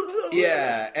blah, blah, blah.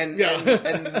 And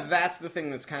that's the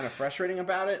thing that's kind of frustrating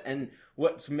about it. And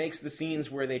what makes the scenes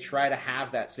where they try to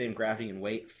have that same gravity and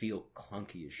weight feel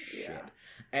clunky as shit. Yeah.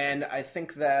 And I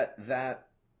think that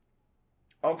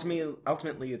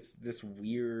ultimately it's this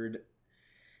weird.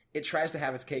 It tries to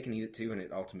have its cake and eat it too, and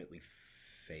it ultimately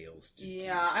fails to.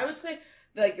 Yeah, I would say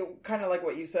kind of like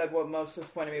what you said. What most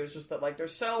disappointed me was just that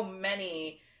there's so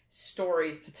many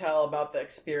stories to tell about the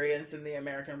experience in the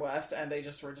American West, and they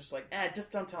just were just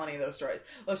just don't tell any of those stories.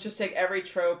 Let's just take every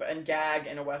trope and gag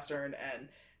in a Western and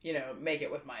make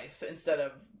it with mice instead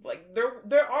of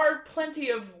there are plenty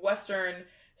of Western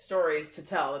stories to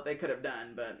tell that they could have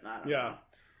done, but I don't know.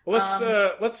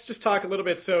 Well, let's just talk a little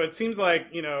bit. So it seems like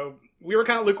we were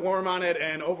kind of lukewarm on it,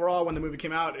 and overall, when the movie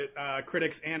came out,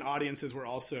 critics and audiences were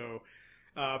also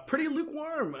pretty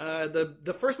lukewarm.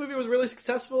 The first movie was really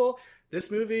successful. This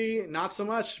movie, not so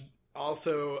much.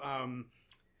 Also,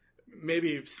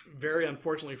 maybe very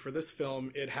unfortunately for this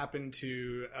film, it happened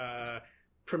to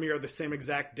premiere the same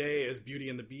exact day as Beauty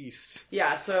and the Beast.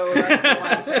 Yeah, so that's the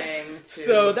one thing to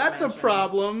So that's mention. a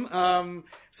problem.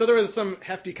 So there was some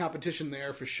hefty competition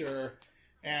there for sure.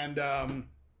 And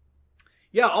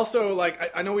also,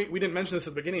 I know we didn't mention this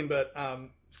at the beginning, but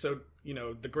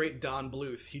the great Don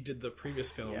Bluth, he did the previous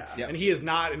film, and he is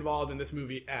not involved in this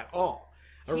movie at all.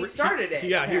 He started it.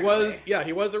 Yeah, apparently.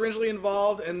 He was originally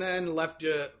involved and then left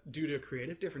due to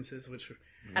creative differences, which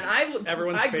and I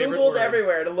everyone's favorite Googled word.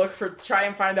 everywhere to try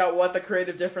and find out what the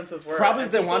creative differences were. Probably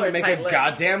they wanted to make a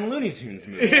goddamn Looney Tunes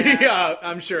movie. Yeah,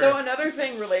 I'm sure. So another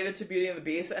thing related to Beauty and the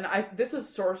Beast, and this is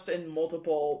sourced in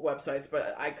multiple websites,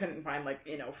 but I couldn't find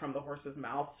from the horse's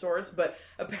mouth source. But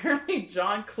apparently,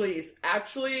 John Cleese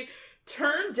actually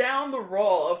turned down the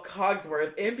role of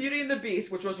Cogsworth in Beauty and the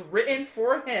Beast, which was written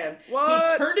for him.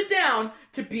 What? He turned it down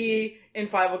to be in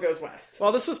Fievel Goes West.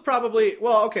 Well, this was probably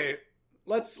okay.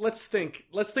 Let's think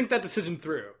that decision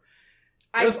through.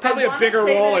 It was probably a bigger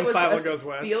role in Fievel Goes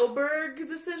West. Spielberg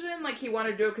decision, he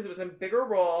wanted to do it because it was a bigger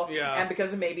role, and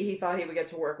because maybe he thought he would get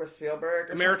to work with Spielberg.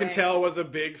 Or American something. Tail was a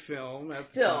big film at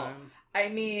the time. I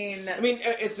mean,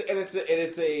 it's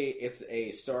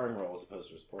a starring role as opposed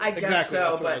to a supporting. I guess exactly, so,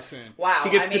 that's what but I was saying. Wow, he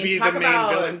gets to be the main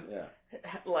villain. Yeah.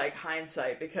 like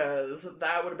hindsight, because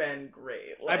that would have been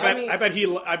great. Like, I bet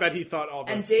he thought all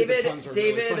those puns were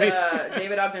really funny.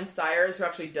 David Ogden Stiers, who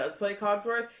actually does play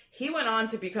Cogsworth, he went on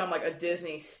to become like a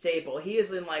Disney staple. He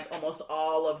is in like almost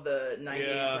all of the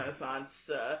 90s Renaissance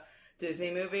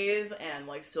Disney movies, and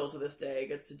like still to this day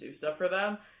gets to do stuff for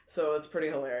them. So it's pretty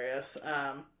hilarious.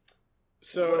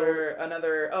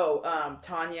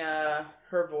 Tanya,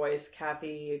 her voice,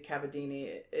 Kathy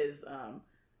Cavadini, is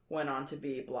went on to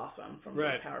be Blossom from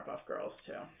the Powerpuff Girls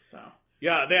too. So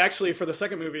yeah, they actually, for the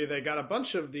second movie, they got a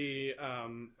bunch of the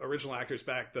original actors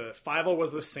back. The Fievel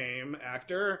was the same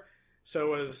actor,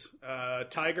 so was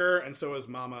Tiger, and so was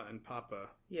Mama and Papa.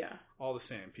 Yeah, all the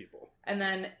same people. And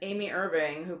then Amy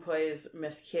Irving, who plays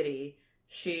Miss Kitty,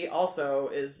 she also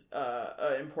is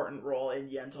an important role in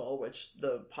Yentl, which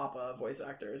the Papa voice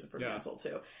actor is from Yentl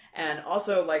too. And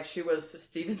also, like, she was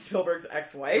Steven Spielberg's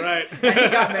ex-wife. Right. And he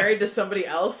got married to somebody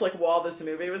else, like, while this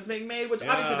movie was being made, which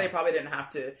obviously they probably didn't have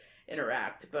to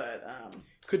interact, but...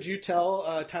 Could you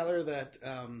tell, Tyler, that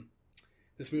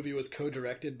this movie was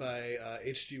co-directed by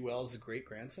H.G. Wells'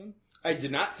 great-grandson? I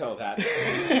did not tell that.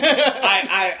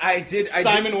 I did.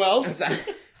 Simon Wells?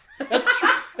 That's true.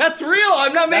 That's real.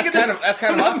 I'm not making this. That's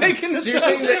kind of awesome. Making this. So you're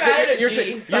saying that you're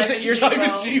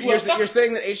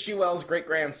saying that H.G. Wells' great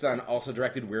grandson also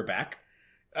directed We're Back.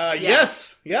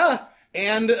 Yes, yeah,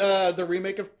 and the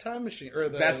remake of Time Machine, or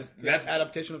that's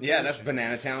adaptation of Time Machine. That's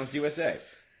Banana Towns USA.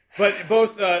 But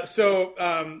both.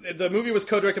 The movie was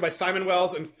co-directed by Simon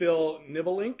Wells and Phil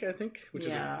Nibelink, I think, which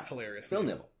is hilarious. Phil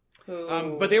Nibble.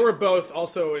 But they were both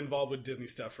also involved with Disney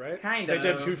stuff, right? Kind of.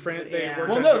 They did two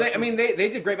they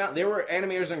did Great Mouse. They were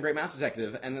animators on Great Mouse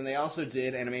Detective, and then they also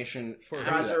did animation for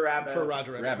Roger Rabbit. For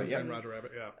Roger Rabbit, yeah. Roger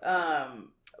Rabbit, yeah.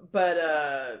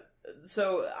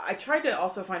 So I tried to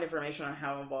also find information on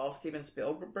how involved Steven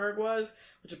Spielberg was,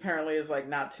 which apparently is like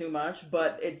not too much,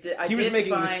 but he was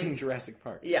making this in Jurassic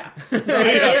Park. Yeah. So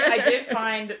I did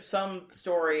find some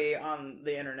story on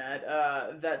the internet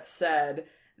that said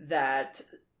that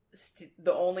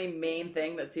the only main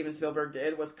thing that Steven Spielberg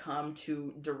did was come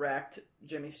to direct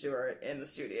Jimmy Stewart in the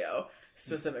studio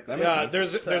specifically. Yeah,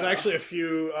 there's actually a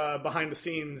few behind the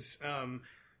scenes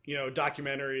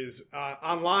documentaries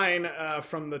online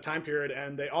from the time period,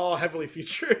 and they all heavily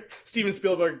feature Steven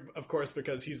Spielberg, of course,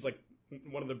 because he's like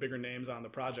one of the bigger names on the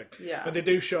project. Yeah. But they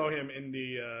do show him in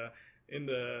the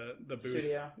booth,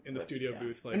 studio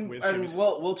booth, like with Jimmy.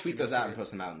 We'll tweet those out and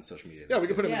post them out on social media. Yeah, we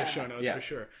can put them in the show notes for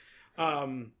sure.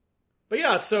 But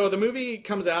yeah, so the movie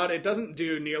comes out. It doesn't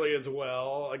do nearly as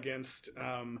well against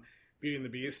Beauty and the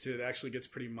Beast. It actually gets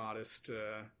pretty modest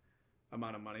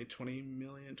amount of money, 20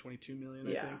 million, 22 million,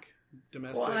 I think,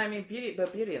 domestic. Well, and I mean, Beauty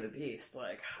and the Beast,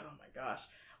 like, oh my gosh.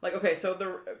 Like, okay, so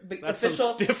the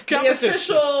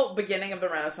official beginning of the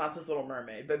Renaissance is Little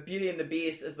Mermaid, but Beauty and the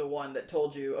Beast is the one that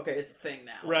told you, okay, it's a thing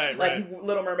now. Right, like,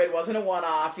 Little Mermaid wasn't a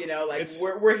one-off, like,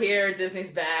 we're here, Disney's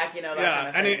back, that kind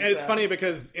of thing. And it's funny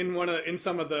because in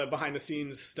some of the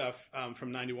behind-the-scenes stuff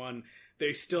from 91,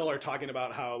 they still are talking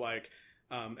about how, like,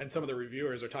 and some of the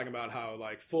reviewers are talking about how,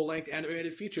 like, full-length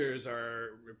animated features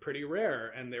are pretty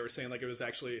rare, and they were saying, like, it was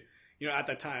actually... at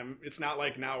that time, it's not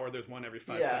like now where there's one every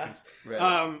 5 seconds. Right.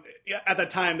 At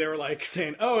that time, they were like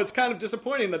saying, "Oh, it's kind of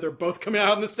disappointing that they're both coming out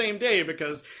on the same day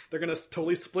because they're going to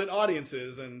totally split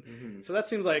audiences." And so that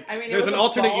seems like there's an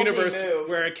alternate universe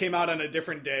where it came out on a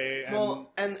different day. And...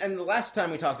 and the last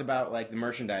time we talked about like the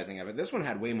merchandising of it, this one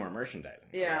had way more merchandising.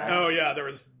 Yeah. Right? Oh yeah, there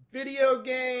was video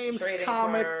games,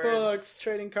 comic books,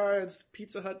 trading cards,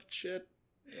 Pizza Hut shit.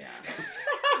 Yeah.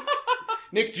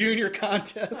 Nick Jr.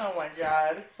 contests. Oh my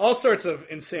god. All sorts of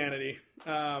insanity.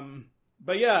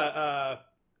 But yeah,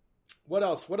 what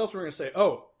else? What else were we going to say?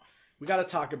 Oh, we got to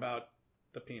talk about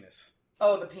the penis.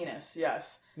 Oh, the penis,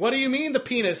 yes. What do you mean the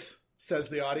penis, says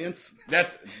the audience.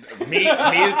 That's me.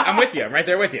 I'm with you. I'm right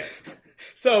there with you.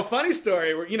 So, funny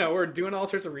story. We're doing all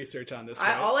sorts of research on this.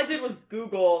 All I did was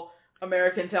Google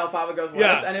American Tail Fava Goes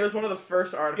West, and it was one of the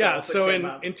first articles. Yeah, so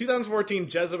that in 2014,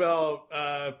 Jezebel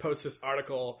posts this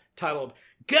article titled,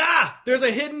 "Gah! There's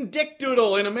a hidden dick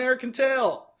doodle in American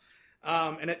Tail."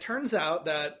 And it turns out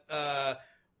that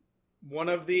one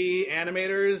of the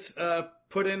animators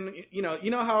put in, you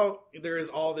know how there is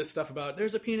all this stuff about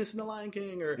there's a penis in the Lion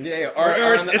King, or on the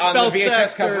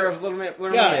VHS cover of Little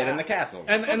Mermaid in the castle,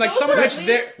 and like some of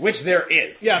which there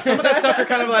is, some of that stuff you're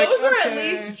kind of like those are at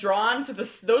least drawn to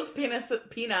those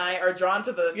peni are drawn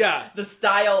to the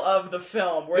style of the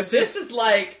film, where this is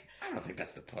like. I don't think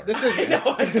that's the part. This is Peni.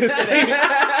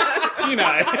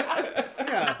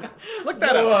 Yeah, look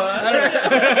that up. I don't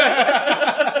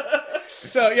know.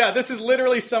 So yeah, this is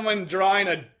literally someone drawing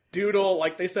a doodle,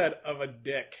 like they said, of a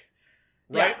dick.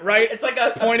 right. It's like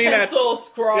a pencil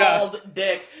scrawled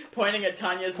dick pointing at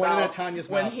Tanya's mouth.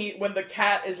 When the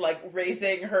cat is like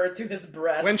raising her to his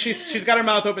breast. When she's got her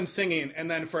mouth open singing,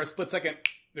 and then for a split second,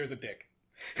 there's a dick.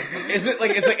 Is it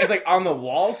like it's like on the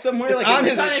wall somewhere? It's like on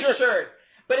his shirt.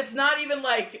 But it's not even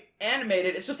like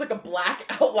animated. It's just like a black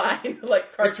outline,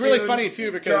 like cartoon. It's really funny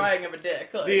too because drawing of a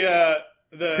dick. Like,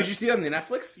 could you see it on the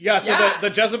Netflix? Yeah. So the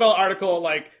Jezebel article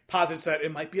like posits that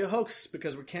it might be a hoax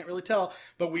because we can't really tell.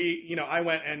 But I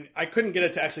went and I couldn't get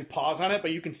it to actually pause on it,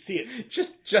 but you can see it.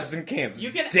 Just Justin Camp's.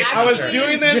 You can. I was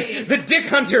doing this. The Dick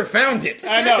Hunter found it.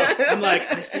 I know. I'm like,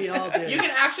 I see all dicks. You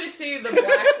can actually see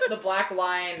the black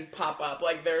line pop up.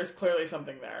 Like there's clearly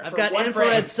something there. I've got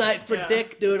infrared sight for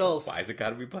dick doodles. Why has it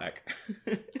got to be black?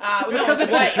 Because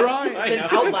it's a drawing. It's an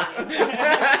outline.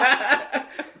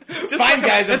 It's just fine, like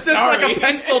guys. It's just like a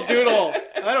pencil doodle.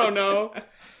 I don't know.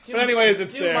 But anyways,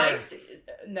 it's there.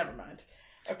 Never mind.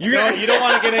 Okay. You don't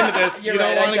want to get into this. You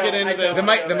don't want to get into this.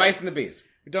 The mice and the bees.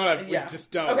 We don't have. Yeah. We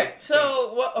just don't. Okay.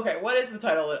 So what is the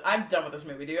title? I'm done with this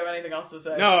movie. Do you have anything else to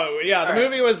say? No. Yeah. The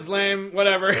movie was lame.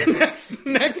 Whatever. next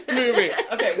movie.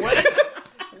 Okay. What is?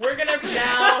 We're gonna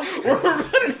now. We're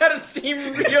running out of steam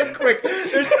real quick.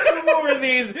 There's 2 more of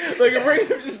these. Like we're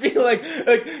gonna just be like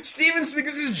Steven. This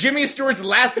is Jimmy Stewart's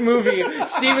last movie.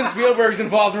 Steven Spielberg's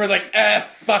involved, and we're like,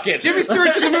 fuck it. Jimmy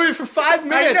Stewart's in the movie for 5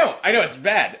 minutes. I know it's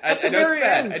bad. I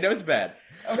know it's bad.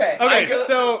 Okay.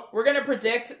 So we're gonna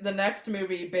predict the next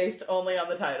movie based only on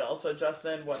the title. So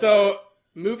Justin, what? So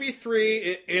movie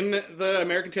 3 in the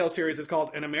American Tail series is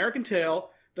called An American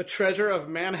Tale: The Treasure of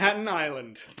Manhattan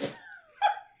Island.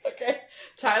 Okay,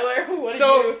 Tyler, what do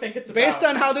you think it's about? Based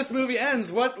on how this movie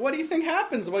ends, what do you think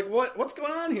happens? Like, what's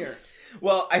going on here?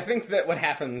 Well, I think that what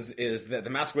happens is that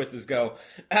the Mousewitzes go,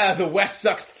 the West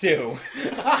sucks too.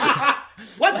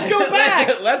 Let's go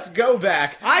back. Let's go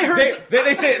back. I heard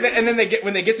they say, and then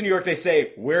when they get to New York, they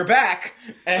say, "We're back."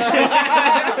 And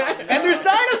there's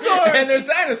dinosaurs. And there's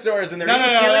dinosaurs, and they're eating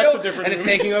cereal, that's a different and it's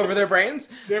taking over their brains.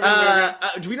 Different movie.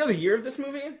 Do we know the year of this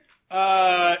movie?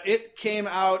 It came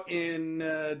out in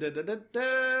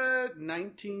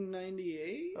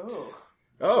 1998.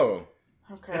 Oh.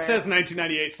 Okay. It says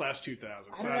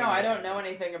 1998/2000. I don't know. I don't know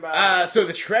anything about. So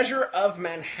the Treasure of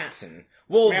Manhattan.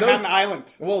 Well, Manhattan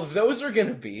Island. Well, those are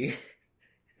gonna be.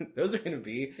 Yeah.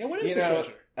 What is the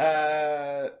treasure?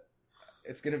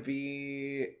 It's gonna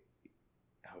be.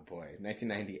 Oh boy,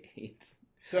 1998.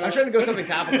 So I'm trying to go something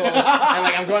topical, and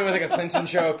I'm going with a Clinton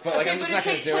joke, but I'm just not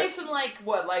going to do it. It takes place in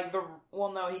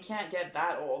well, no, he can't get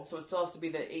that old, so it still has to be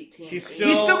the 1880s. He's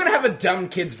still going to have a dumb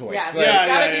kid's voice. Yeah, so it's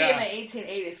got to be in the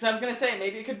 1880s. Because I was going to say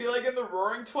maybe it could be in the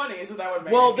Roaring 20s, so that would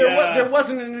make. Well, there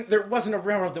wasn't a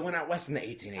railroad that went out west in the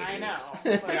 1880s. I know.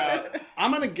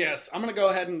 I'm going to guess. I'm going to go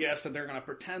ahead and guess that they're going to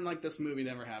pretend like this movie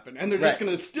never happened, and they're just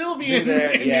going to still be in New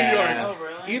York. Oh,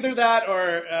 really? Either that,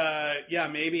 or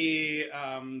maybe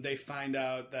they find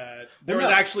out that there was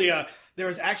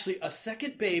actually a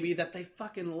second baby that they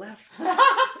fucking left.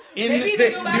 Maybe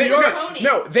they go back to Tony.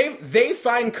 No, they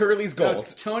find Curly's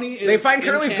gold. Tony is they find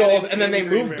Curly's gold, and then they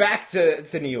move back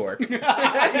to New York.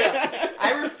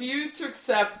 I refuse to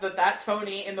accept that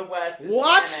Tony in the West is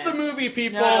Watch canon. the movie,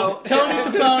 people. No. Tony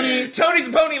Taponi. Tony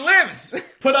Taponi lives!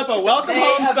 Put up a welcome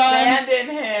home They sign. abandon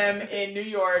him in New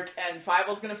York, and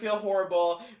Fievel's going to feel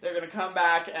horrible. They're going to come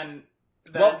back and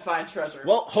then find treasure.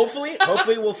 Well, hopefully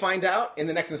we'll find out in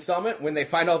the next installment when they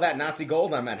find all that Nazi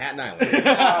gold on Manhattan Island. Oh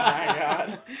my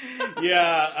god.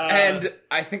 Yeah. And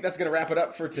I think that's going to wrap it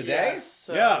up for today. Yes,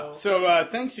 So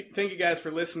thank you guys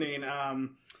for listening.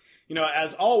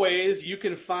 As always, you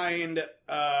can find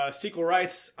Sequel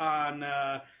Rights on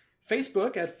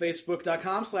Facebook at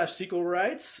facebook.com/Sequel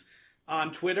Rights,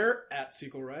 on Twitter at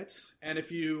Sequel Rights. And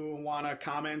if you want to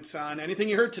comment on anything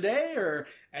you heard today or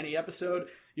any episode,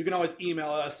 you can always email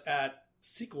us at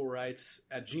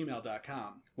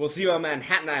sequelrights@gmail.com. We'll see you on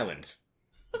Manhattan Island.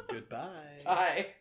 Goodbye. Bye.